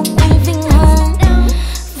đâu phục uy vinh hoa.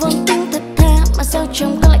 Vốn tính thật thà, mà sao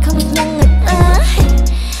chồng con lại không được như người ta.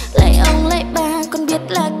 Lấy ông lấy bà, con biết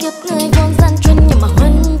là kiếp người vốn gian truân, nhưng mà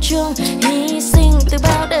huân chương hy sinh từ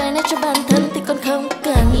bao đời nay cho bản thân thì con không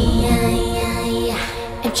cần.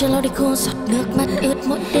 Em chưa lo đi khô giọt nước mắt ướt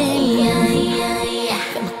mỗi đêm.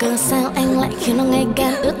 Vậy mà cớ sao anh lại khiến nó ngày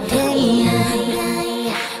càng ướt thêm.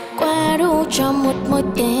 Quá đủ cho một mối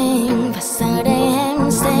tình, và giờ đây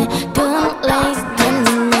em sẽ thương lấy thân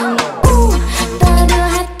mình. Ta đưa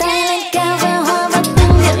hai tay lên cao và hòa vào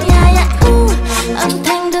từng điệu nhạc. Âm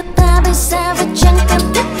thanh đưa ta bay xa và chẳng cần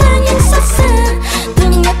thiết tha những xót xa.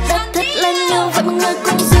 Thương nhất đã thật là nhiều, vậy mà người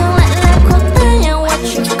cũng dừng lại làm khó ta. What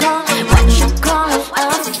you call up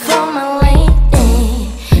for my lady.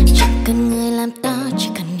 Chẳng cần người làm to, chỉ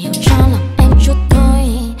cần hiểu cho lòng em chút thôi.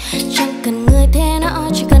 Chẳng cần người thế nọ,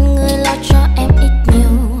 chỉ cần người lo cho em ít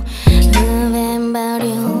nhiều. Hứa với em bao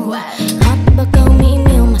điều, hót bao câu mỹ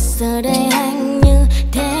miều, mà giờ đây anh như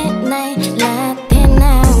thế này là thế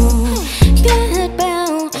nào. Biết bao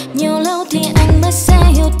nhiều lâu thì anh mới sẽ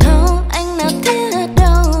hiểu thấu anh nào thiết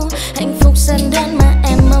đâu. Hạnh phúc dần đơn mà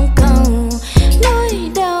em mong cầu,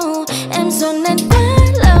 nỗi đau em dồn nén quá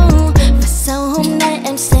lâu, và sau hôm nay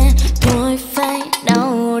em sẽ thôi phải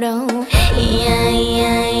đau đầu.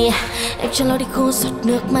 Em chưa lo đi khô giọt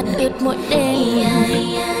nước mắt ướt mỗi đêm.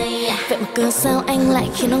 Vậy mà cớ sao anh lại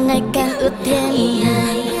khiến nó ngày càng ướt thêm.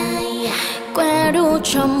 Quá đủ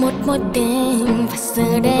cho một mối tình, và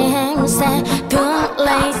giờ đây em sẽ thương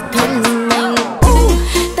lấy thân mình.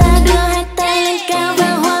 Ta đưa hai tay lên cao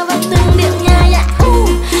và hòa vào từng điệu nhạc.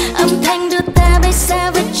 Âm thanh đưa ta bay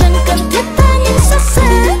xa và chẳng cần thiết tha những xót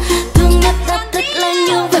xa. Thương nhất đã thật là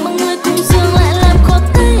nhiều, vậy mà người cũng dừng lại làm khó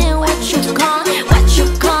ta. What you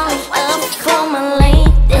call up for my lady.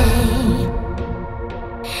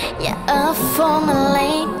 Yeah, up for my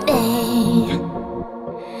lady.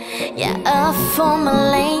 Yeah, up for my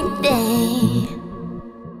lady.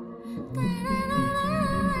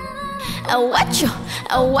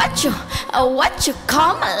 What you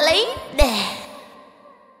call my lady.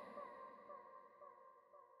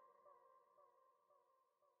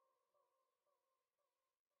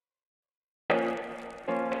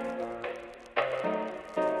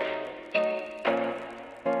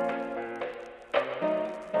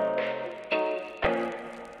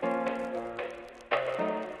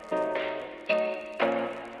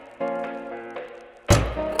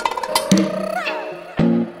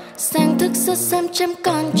 Sáng thức giấc xem chăm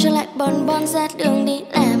con, trở lại bon bon ra đường đi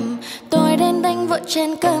làm. Tôi đến đánh vội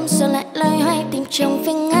trên cơm, rồi lại loay hoay tìm chồng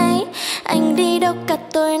phía ngay. Anh đi đâu cả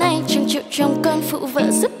tối nay, chẳng chịu trông con phụ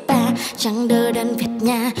vợ giúp bà. Chẳng đơ đần Việt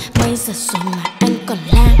nhà, mấy giờ rồi mà anh còn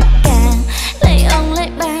la ca. Lấy ông lấy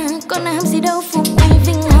bà, con làm gì đâu phục uy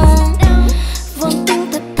vinh hoa. Vốn tính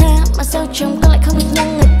thật thà, mà sao chồng con lại không được như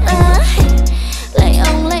người ta. Lấy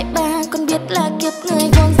ông lấy bà, con biết là kiếp người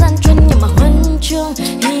vốn gian truân, nhưng mà huân chương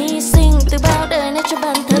hy sinh từ bao đời nay cho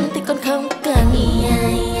bản thân thì con không cần.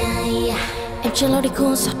 Em chưa lo đi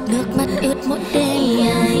khô giọt nước mắt ướt mỗi đêm.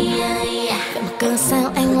 Vậy mà cớ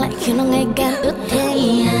sao anh lại khiến nó ngày càng ướt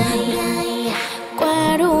thêm.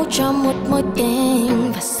 Quá đủ cho một mối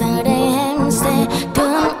tình, và giờ đây em sẽ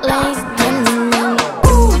thương lấy thân mình.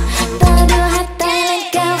 Ta đưa hai tay lên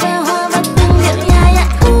cao và hòa vào từng điệu nhạc.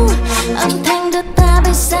 Âm thanh đưa ta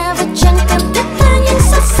bay xa và chẳng cần thiết tha những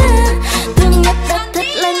xót xa. Thương nhất đã thật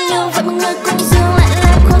là nhiều, vậy mà người cũng dừng lại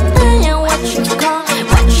làm khó ta.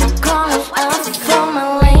 What you call up for my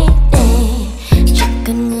lady. Chẳng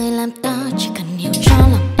cần người làm to, chỉ cần hiểu cho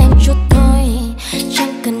lòng em chút thôi.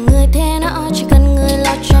 Chẳng cần người thế nọ, chỉ cần người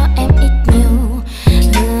lo cho em ít nhiều.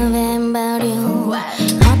 Hứa với em bao điều,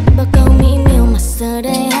 hót bao câu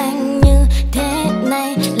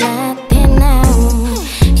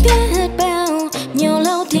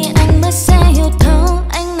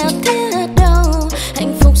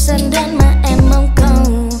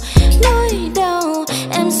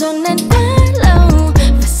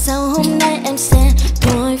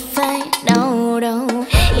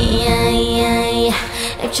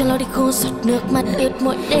cho lối đi khô giọt nước mắt ướt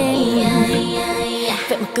mỗi đêm.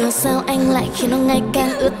 Vậy mà cớ sao anh lại khiến nó ngày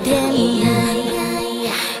càng ướt thêm.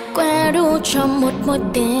 Quá đủ cho một mối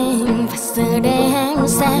tình, và giờ đây em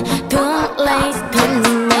sẽ thương lấy thân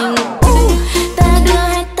mình. Ta đưa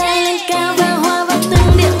hai tay lên cao và hòa vào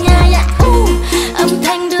từng điệu nhạc. Âm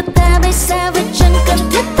thanh đưa ta bay xa với chân cần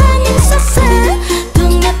thiết ta những xót xa.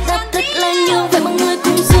 Thương nhất đã thật là nhiều, vậy mọi người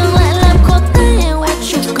cùng dừng lại làm khó tay.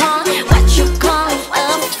 What you call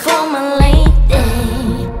up for my lady.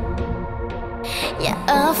 Yeah,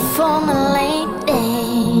 up for my lady.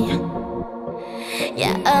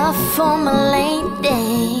 Yeah, up for my lady.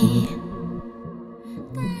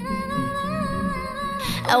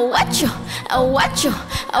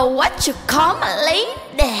 What you call my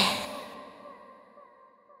lady.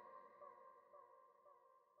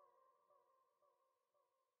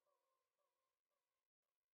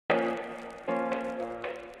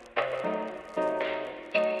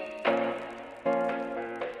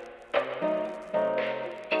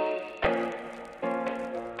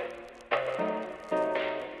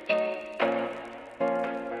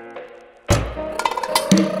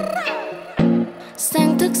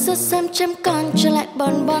 Sáng thức giấc xem chăm con, trở lại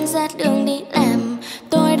bon ra đường đi làm.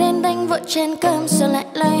 Tôi đến đánh vội trên cơm, rồi lại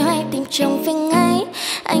loay hoay tìm chồng phía ngay.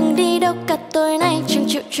 Anh đi đâu cả tối nay, chẳng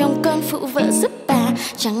chịu trông con phụ vợ giúp bà.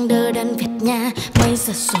 Chẳng đỡ đần Việt nhà, mấy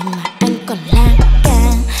giờ rồi mà anh còn la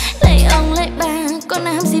ca. Lấy ông lấy bà, con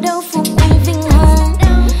làm gì đâu phục anh vinh hoa.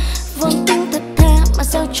 Vốn tính thật thà, mà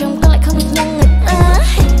sao chồng con lại không được như người ta.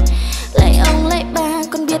 Lấy ông lấy bà,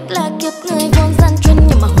 con biết là kiếp người vốn gian truân,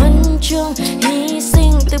 nhưng mà huân chương hy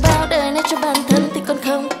sinh từ bao đời nay cho bản thân thì con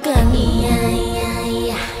không cần.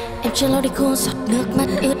 Em chưa lau đi khô giọt nước mắt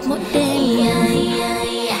ướt mỗi đêm.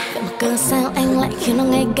 Vậy mà cớ sao anh lại khiến nó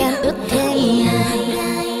ngày càng ướt thêm.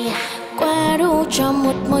 Quá đủ cho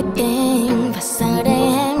một mối tình, và giờ đây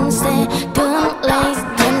em sẽ thương lấy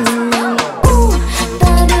thân mình.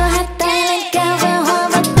 Ta đưa hai tay lên cao và hòa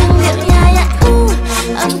vào từng điệu nhạc.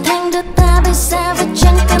 Âm thanh đưa ta bay xa và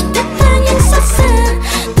chẳng cần thiết ta những xót xa.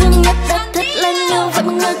 Thương nhất đã thật là nhiều, vậy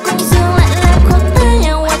mọi người cùng dừng lại làm khó tay.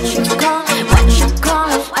 What you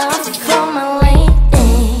call up for my lady.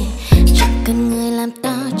 Chẳng cần người làm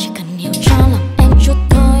to, chỉ cần hiểu cho lòng em chút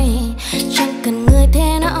thôi. Chẳng cần người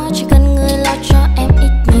thế nọ, chỉ cần người lo cho em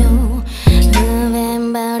ít nhiều. Hứa với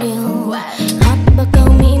em bao điều, hót bao câu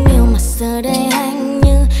mỹ miều, mà giờ đây anh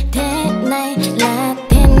như thế này là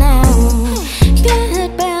thế nào. Biết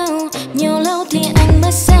bao nhiều lâu thì anh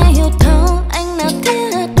mới sẽ hiểu thấu anh nào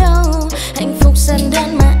thiết đâu. Hạnh phúc dần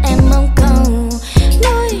đơn mà em mong cầu,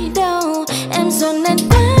 nỗi đau em dồn nén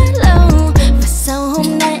quá lâu, và sau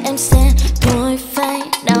hôm nay em sẽ thôi phải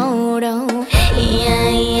đau đầu.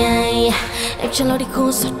 Em cho lo đi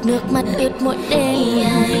khô giọt nước mắt ướt mỗi đêm.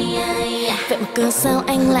 Vậy mà cớ sao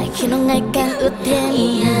anh lại khiến nó ngày càng ướt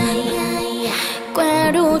thêm.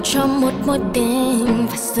 Quá đủ cho một mối tình,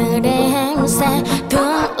 và giờ đây em sẽ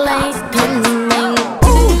thương lấy thân mình.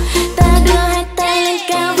 Ta đưa hai tay lên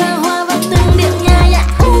cao và hòa vào từng điệu nhạc.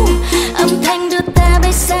 Âm thanh đưa ta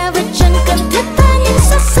bay xa với chân cần thiết ta những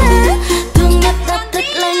xót xa. Thương nhất đã thật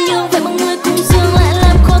là nhiều, vậy mọi người cùng dừng lại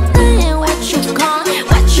làm khó tay. What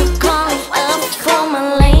you call up for my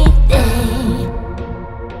lady.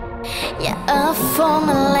 Yeah, up for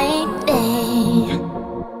my lady.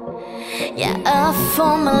 Yeah, up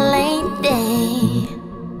for my lady.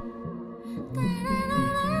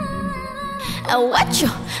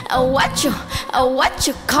 What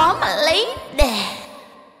you call my lady.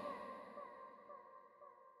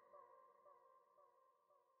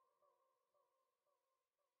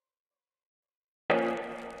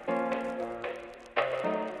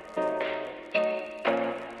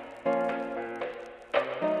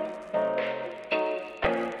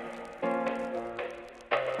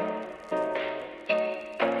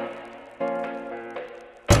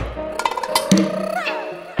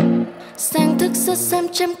 Sáng thức giấc xem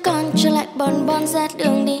chăm con, trở lại bon ra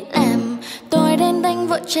đường đi làm. Tôi đến đánh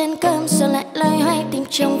vội trên cơm, rồi lại loay hoay tìm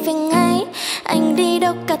chồng phía ngay. Anh đi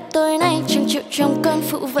đâu cả tối nay, chẳng chịu trông con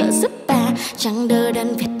phụ vợ giúp bà. Chẳng đỡ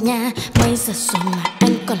đần Việt nhà, mấy giờ rồi mà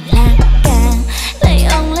anh còn la ca. Lấy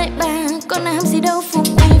ông lấy bà, con làm gì đâu phục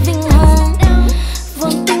anh vinh hoa.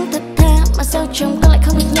 Vốn tính thật thà, mà sao chồng con lại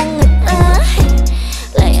không được như người ta.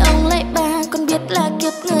 Lấy ông lấy bà, con biết là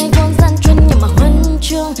kiếp người vốn gian truân, nhưng mà huân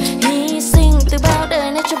chương hy sinh từ bao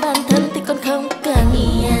đời nay cho bản thân thì con không cần.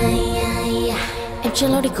 Em chưa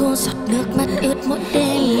lau đi khô giọt nước mắt ướt mỗi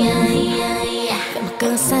đêm. Vậy mà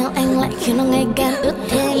cớ sao anh lại khiến nó ngày càng ướt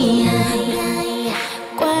thêm.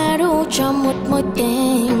 Quá đủ cho một mối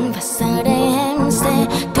tình, và giờ đây em sẽ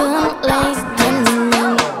thương lấy thân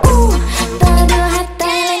mình. Ta đưa hai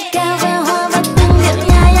tay lên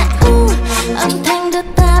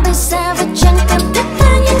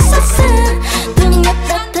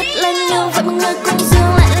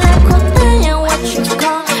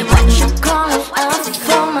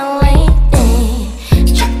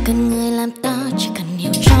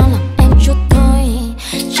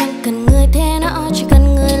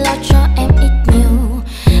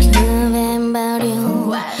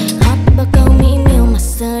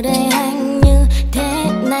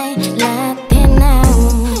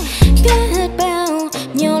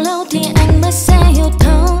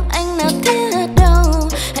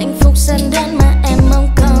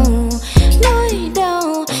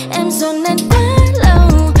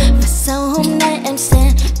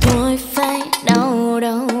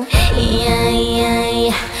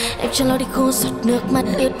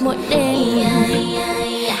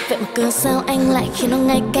cớ sao anh lại khiến nó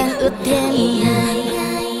ngày càng ướt thêm.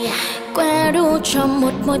 Quá đủ cho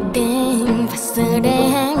một mối tình, và giờ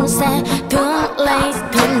đây em sẽ thương lấy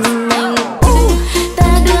thân mình.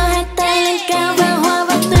 Ta đưa hai tay lên cao và hòa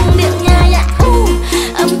vào từng điệu nhạc.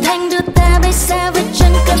 Âm thanh đưa ta bay xa với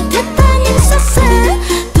chân cần thiết ta nhìn xa xa.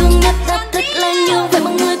 Thương nhất đã thật là nhiều vậy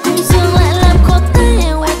mà người cùng dương lại làm khó tay.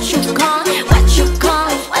 What you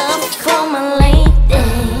call up for my lady?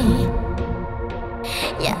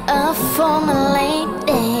 Yeah, up for my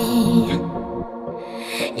lady.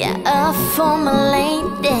 Yeah, up for my lady.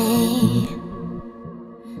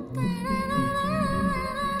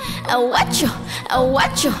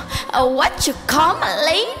 What you call my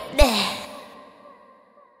lady?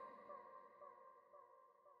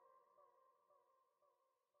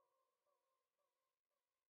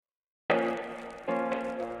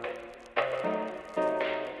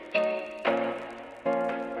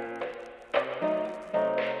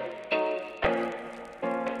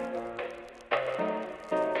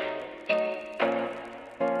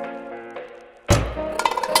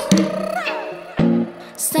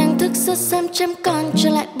 Sáng thức giấc xem chăm con, trở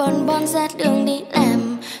lại bon ra đường đi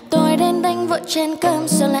làm. Tôi đến đánh vội chén cơm,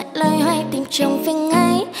 rồi lại loay hoay tìm chồng phía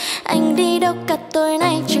ngay. Anh đi đâu cả tối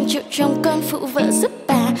nay, chẳng chịu trông con phụ vợ giúp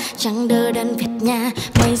bà. Chẳng đơ đần Việt nhà,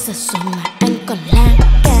 mấy giờ rồi mà anh còn la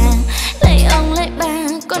ca. Lấy ông lấy bà,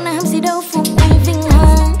 con làm gì đâu phục uy vinh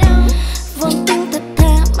hoa. Vốn tính thật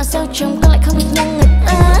thà, mà sao chồng con lại không biết nhân người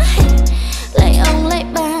ta. Lấy ông lấy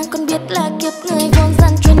bà, con biết là kiếp người vốn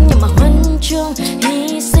gian truân, nhưng mà huân chương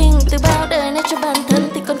hy sinh từ bao đời nay cho bản thân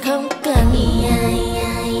thì con không cần.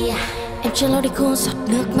 Em chưa lau đi khô giọt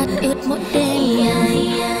nước mắt ướt mỗi đêm.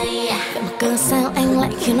 Vậy mà cớ sao anh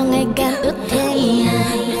lại khiến nó ngày càng ướt thêm.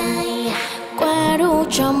 Quá đủ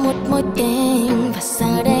cho một mối tình, và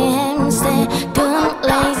giờ đây em sẽ thương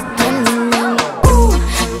lấy thân mình.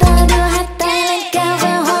 Ta đưa hai tay lên cao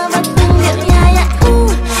và hòa vào từng điệu nhạc.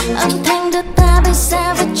 Âm thanh đưa ta bay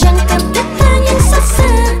xa với chân cần thiết ta nhìn xa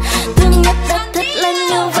xa. Thương nhất đã thật là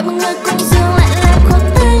nhiều vậy mà người cùng dương lại làm khó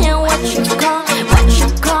tay. What you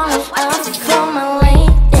call up for my lady?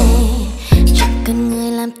 Chẳng cần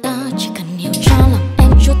người làm to, chỉ cần hiểu cho lòng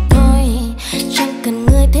em chút thôi. Chẳng cần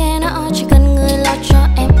người thế nọ, chỉ cần người lo cho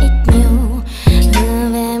em ít nhiều. Hứa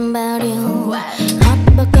với em bao điều, hót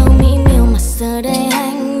bao câu mỹ miều, mà giờ đây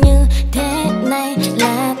anh như thế này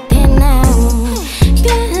là thế nào?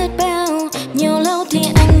 Biết bao nhiều lâu thì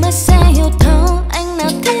anh mới sẽ hiểu thấu anh nào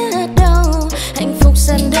thiết đâu. Hạnh phúc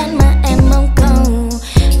dần đơn mà em mong cầu,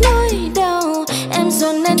 nỗi đau em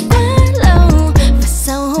dồn nén quá lâu, và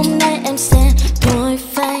sau hôm nay em sẽ thôi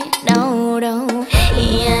phải đau đầu.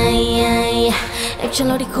 Em chưa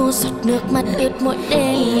lau đi khô giọt nước mắt ướt mỗi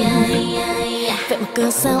đêm. Vậy mà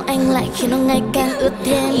cớ sao anh lại khiến nó ngày càng ướt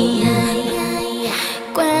thêm.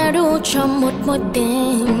 Quá đủ cho một mối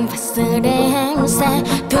tình, và giờ đây em sẽ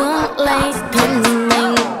thương lấy thân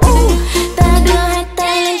mình. Ta đưa hai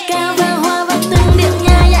tay lên cao và hòa vào từng điệu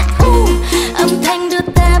nhạc. Âm thanh đưa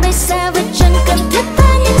ta bay xa với chân cần thiết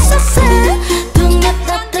ta nhìn xa xa. Thương nhất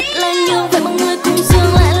đã thật là nhiều vậy mà người cùng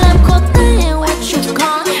dương lại làm khó tay. What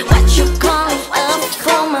you call up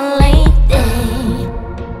for my lady?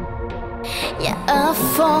 Yeah, up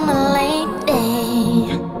for my lady.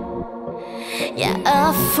 Yeah,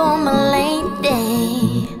 up for my lady.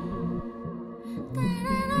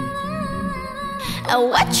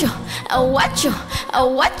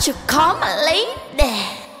 What you call my lady?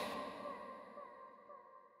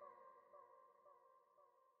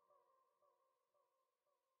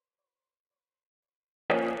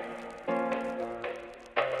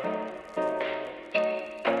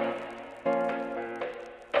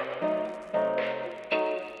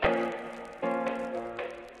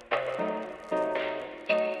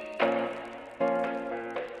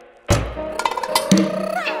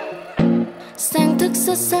 Sáng thức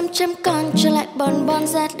giấc xem chăm con, trở lại bon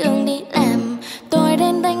ra đường đi làm. Tôi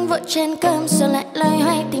đến đánh vội chén cơm, rồi lại loay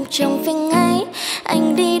hoay tìm chồng phía ngay.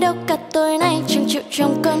 Anh đi đâu cả tối nay, chẳng chịu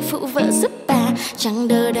trông con phụ vợ giúp bà. Chẳng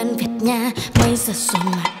đơ đần Việt nhà, mấy giờ rồi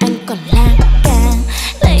mà anh còn la ca.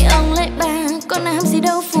 Lấy ông lấy bà, con làm gì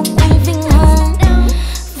đâu phục uy vinh hoa.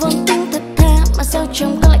 Vốn tính thật thà, mà sao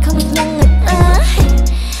chồng con lại không biết nhân người ta.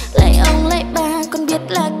 Lấy ông lấy bà, con biết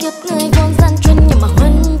là kiếp người vốn gian truân, nhưng mà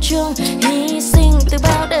huân chương hy sinh từ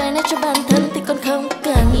bao đời nay cho bản thân thì con không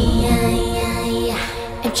cần.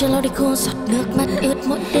 Em chưa lau đi khô giọt nước mắt ướt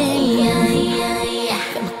mỗi đêm.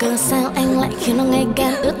 Vậy mà cớ sao anh lại khiến nó ngày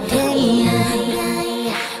càng ướt thêm.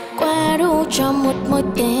 Quá đủ cho một mối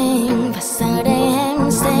tình, và giờ đây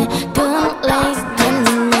em sẽ thương lấy thân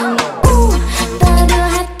mình. Ta đưa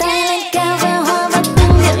hai tay lên cao và hòa vào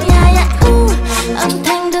từng điệu nhạc. Âm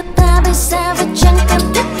thanh đưa ta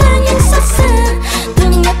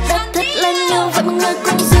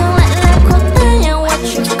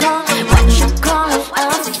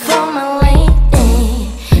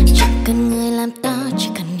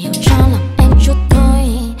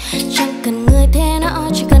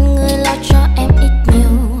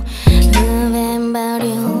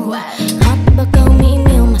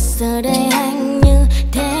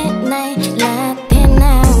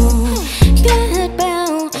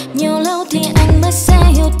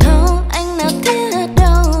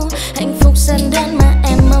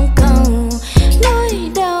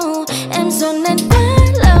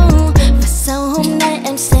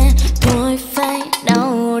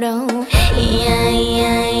đâu.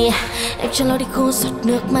 Em cho lối đi khô giọt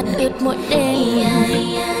nước mắt ướt mỗi đêm.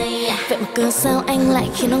 Vậy mà cớ sao anh lại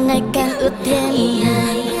khiến nó ngày càng ướt thêm.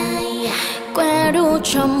 Quá đủ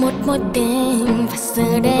cho một mối tình, và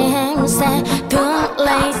giờ đây em sẽ thương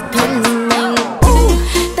lấy thân mình.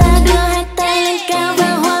 Ta đưa hai tay lên cao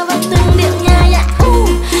và hòa vào từng điệu nhạc.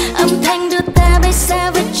 Âm thanh đưa ta bay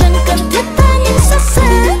xa với chân cần thiết ta những xa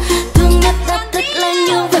xa. Thương nhất đã thật là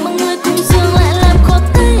nhiều, vậy mọi người cùng dừng lại làm khó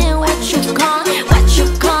tay. What you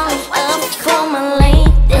call up for my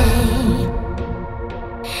lady.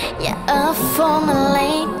 Yeah, up for my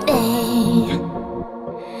lady.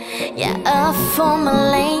 Yeah, up for my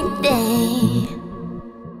lady.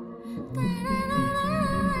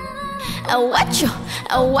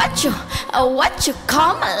 What you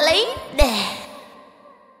call my lady.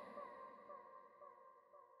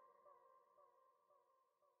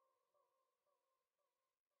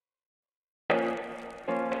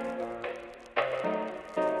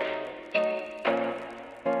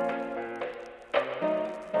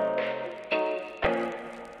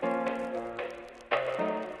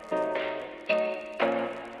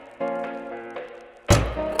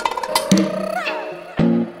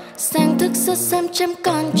 Sáng thức giấc xem chăm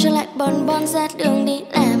con, trở lại bon bon ra đường đi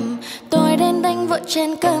làm. Tôi đến đánh vội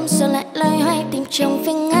chén cơm, rồi lại loay hoay tìm chồng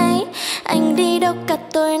phía ngay. Anh đi đâu cả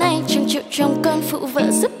tối nay, chẳng chịu trông con phụ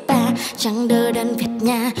vợ giúp bà. Chẳng đỡ đần Việt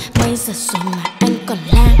nhà, mấy giờ rồi mà anh còn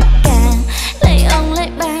la ca. Lấy ông lấy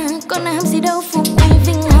bà, con làm gì đâu phục uy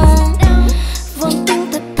vinh hoa. Vốn tính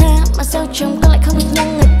thật thà, mà sao chồng con lại không được như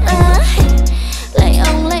người ta. Lấy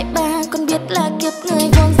ông lấy bà, con biết là kiếp người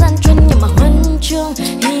vốn gian truân, nhưng mà huân chương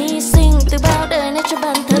hy sinh từ bao đời nay cho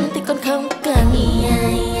bản thân thì con không cần.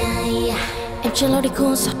 Em cho lối đi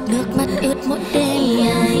khô giọt nước mắt ướt mỗi đêm.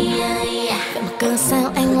 Vậy mà cớ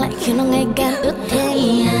sao anh lại khiến nó ngày càng ướt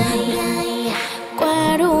thêm.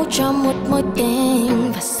 Quá đủ cho một mối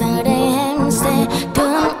tình, và giờ đây em sẽ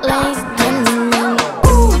thương lấy thân mình.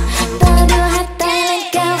 Ta đưa hai tay lên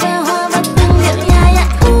cao và hòa vào từng điệu nhạc.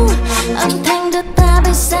 Âm thanh đưa ta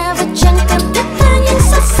bay xa và chẳng cần thiết ta những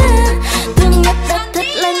xa xa. Thương nhất đã thật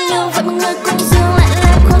là nhiều, vậy mọi người cùng dừng lại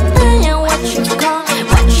làm khó tay. What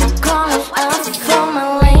you call up for my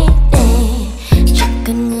lady. Chẳng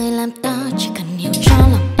cần người làm to, chỉ cần hiểu cho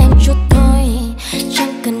lòng em chút thôi.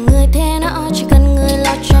 Chẳng cần người thế nọ, chỉ cần người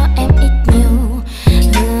lo cho em ít nhiều.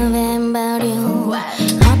 Hứa với em bao điều,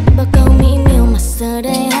 hót bao câu mỹ miều, mà giờ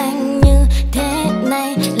đây anh như thế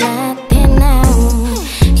này là thế nào.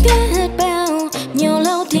 Biết bao nhiều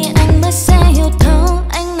lâu thì anh mới sẽ hiểu thấu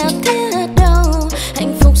anh nào thiết đâu.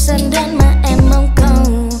 Hạnh phúc dần đơn mà em mong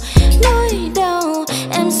cầu, nỗi đau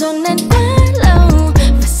em dồn nén quá lâu,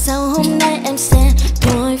 và sau hôm nay em sẽ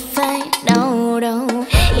thôi phải đau đầu.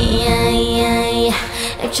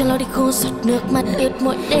 Em cho lối đi khô giọt nước mắt ướt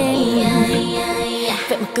mỗi đêm.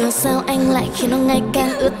 Vậy mà cớ sao anh lại khiến nó ngày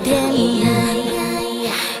càng ướt thêm.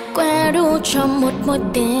 Quá đủ cho một mối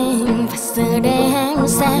tình, và giờ đây em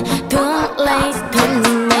sẽ thương lấy thân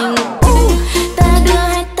mình. Ta đưa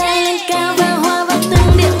hai tay lên cao và hòa vào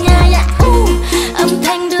từng điệu nhạc. Âm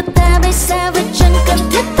thanh đưa ta bay xa với chân cần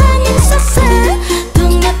thiết ta những xa xa.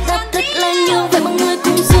 Thương nhất đã thật là nhiều, vậy mọi người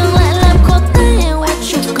cùng dừng lại làm khó tay.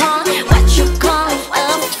 What you call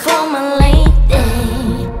up for my lady.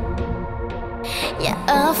 Yeah,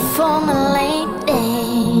 up for my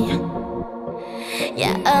lady.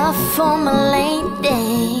 Yeah, up for my lady.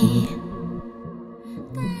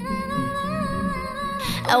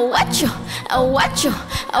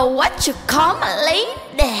 What you call my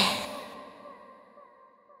lady.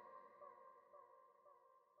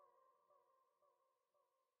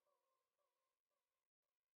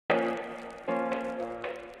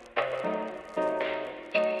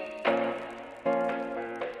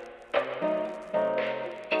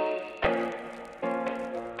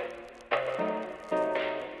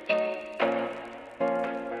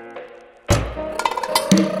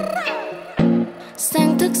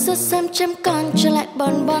 Sáng thức giấc xem chăm con, trở lại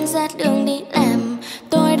bon bon ra đường đi làm.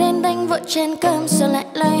 Tôi đến đánh vội chén cơm, rồi lại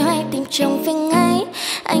loay hoay tìm chồng phía ngay.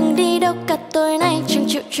 Anh đi đâu cả tối nay, chẳng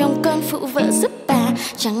chịu trông con phụ vợ giúp bà.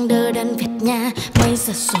 Chẳng đỡ đần Việt nhà, mấy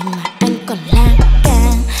giờ rồi mà anh còn la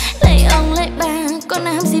ca. Lấy ông lấy bà, con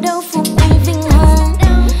làm gì đâu phục uy vinh hoa.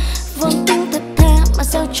 Vốn tính thật thà, mà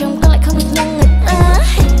sao chồng con lại không được như người ta.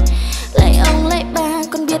 Lấy ông lấy bà,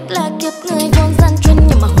 con biết là kiếp người vốn gian truân,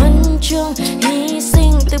 nhưng mà huân chương hy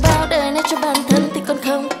sinh từ bao đời nay cho bản thân thì con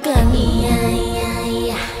không cần.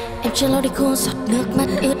 Em cho lối đi khô giọt nước mắt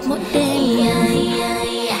ướt mỗi đêm.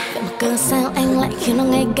 Vậy mà cớ sao anh lại khiến nó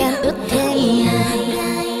ngày càng ướt thêm.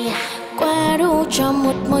 Quá đủ cho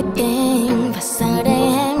một mối tình, và giờ đây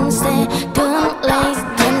em sẽ thương lấy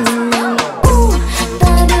thân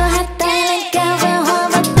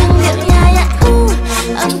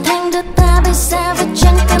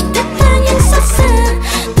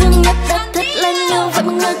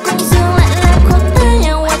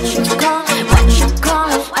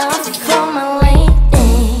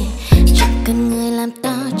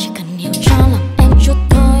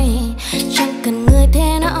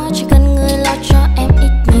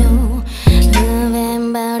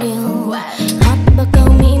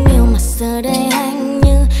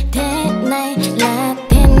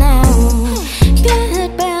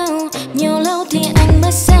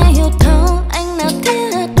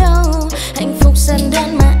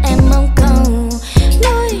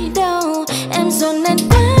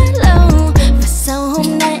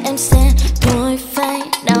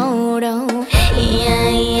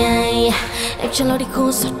lối đi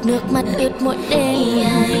khu giọt nước mắt ướt mỗi đêm.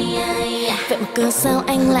 Vậy mà cớ sao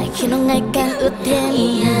anh lại khiến nó ngày càng ướt thêm.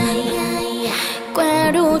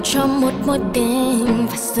 Quá đủ cho một mối tình,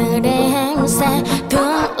 và giờ đây em sẽ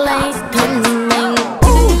thương lấy thân mình.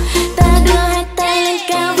 Ta đưa hai tay lên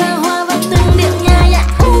cao và hòa vào từng điệu nhạc.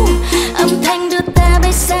 Âm thanh đưa ta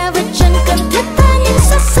bay xa với chân cần thiết ta nhìn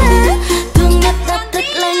xa xa. Thương nhất ta thật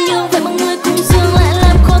là nhiều, vậy mà người cùng giường lại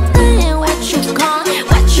làm khó tay. What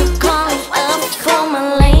you call up for my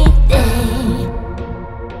lady?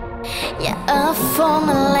 Yeah, up for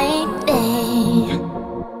my lady.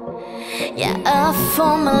 Yeah, up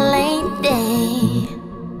for my lady.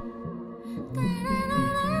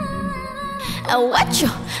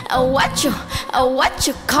 What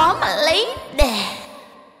you call my lady?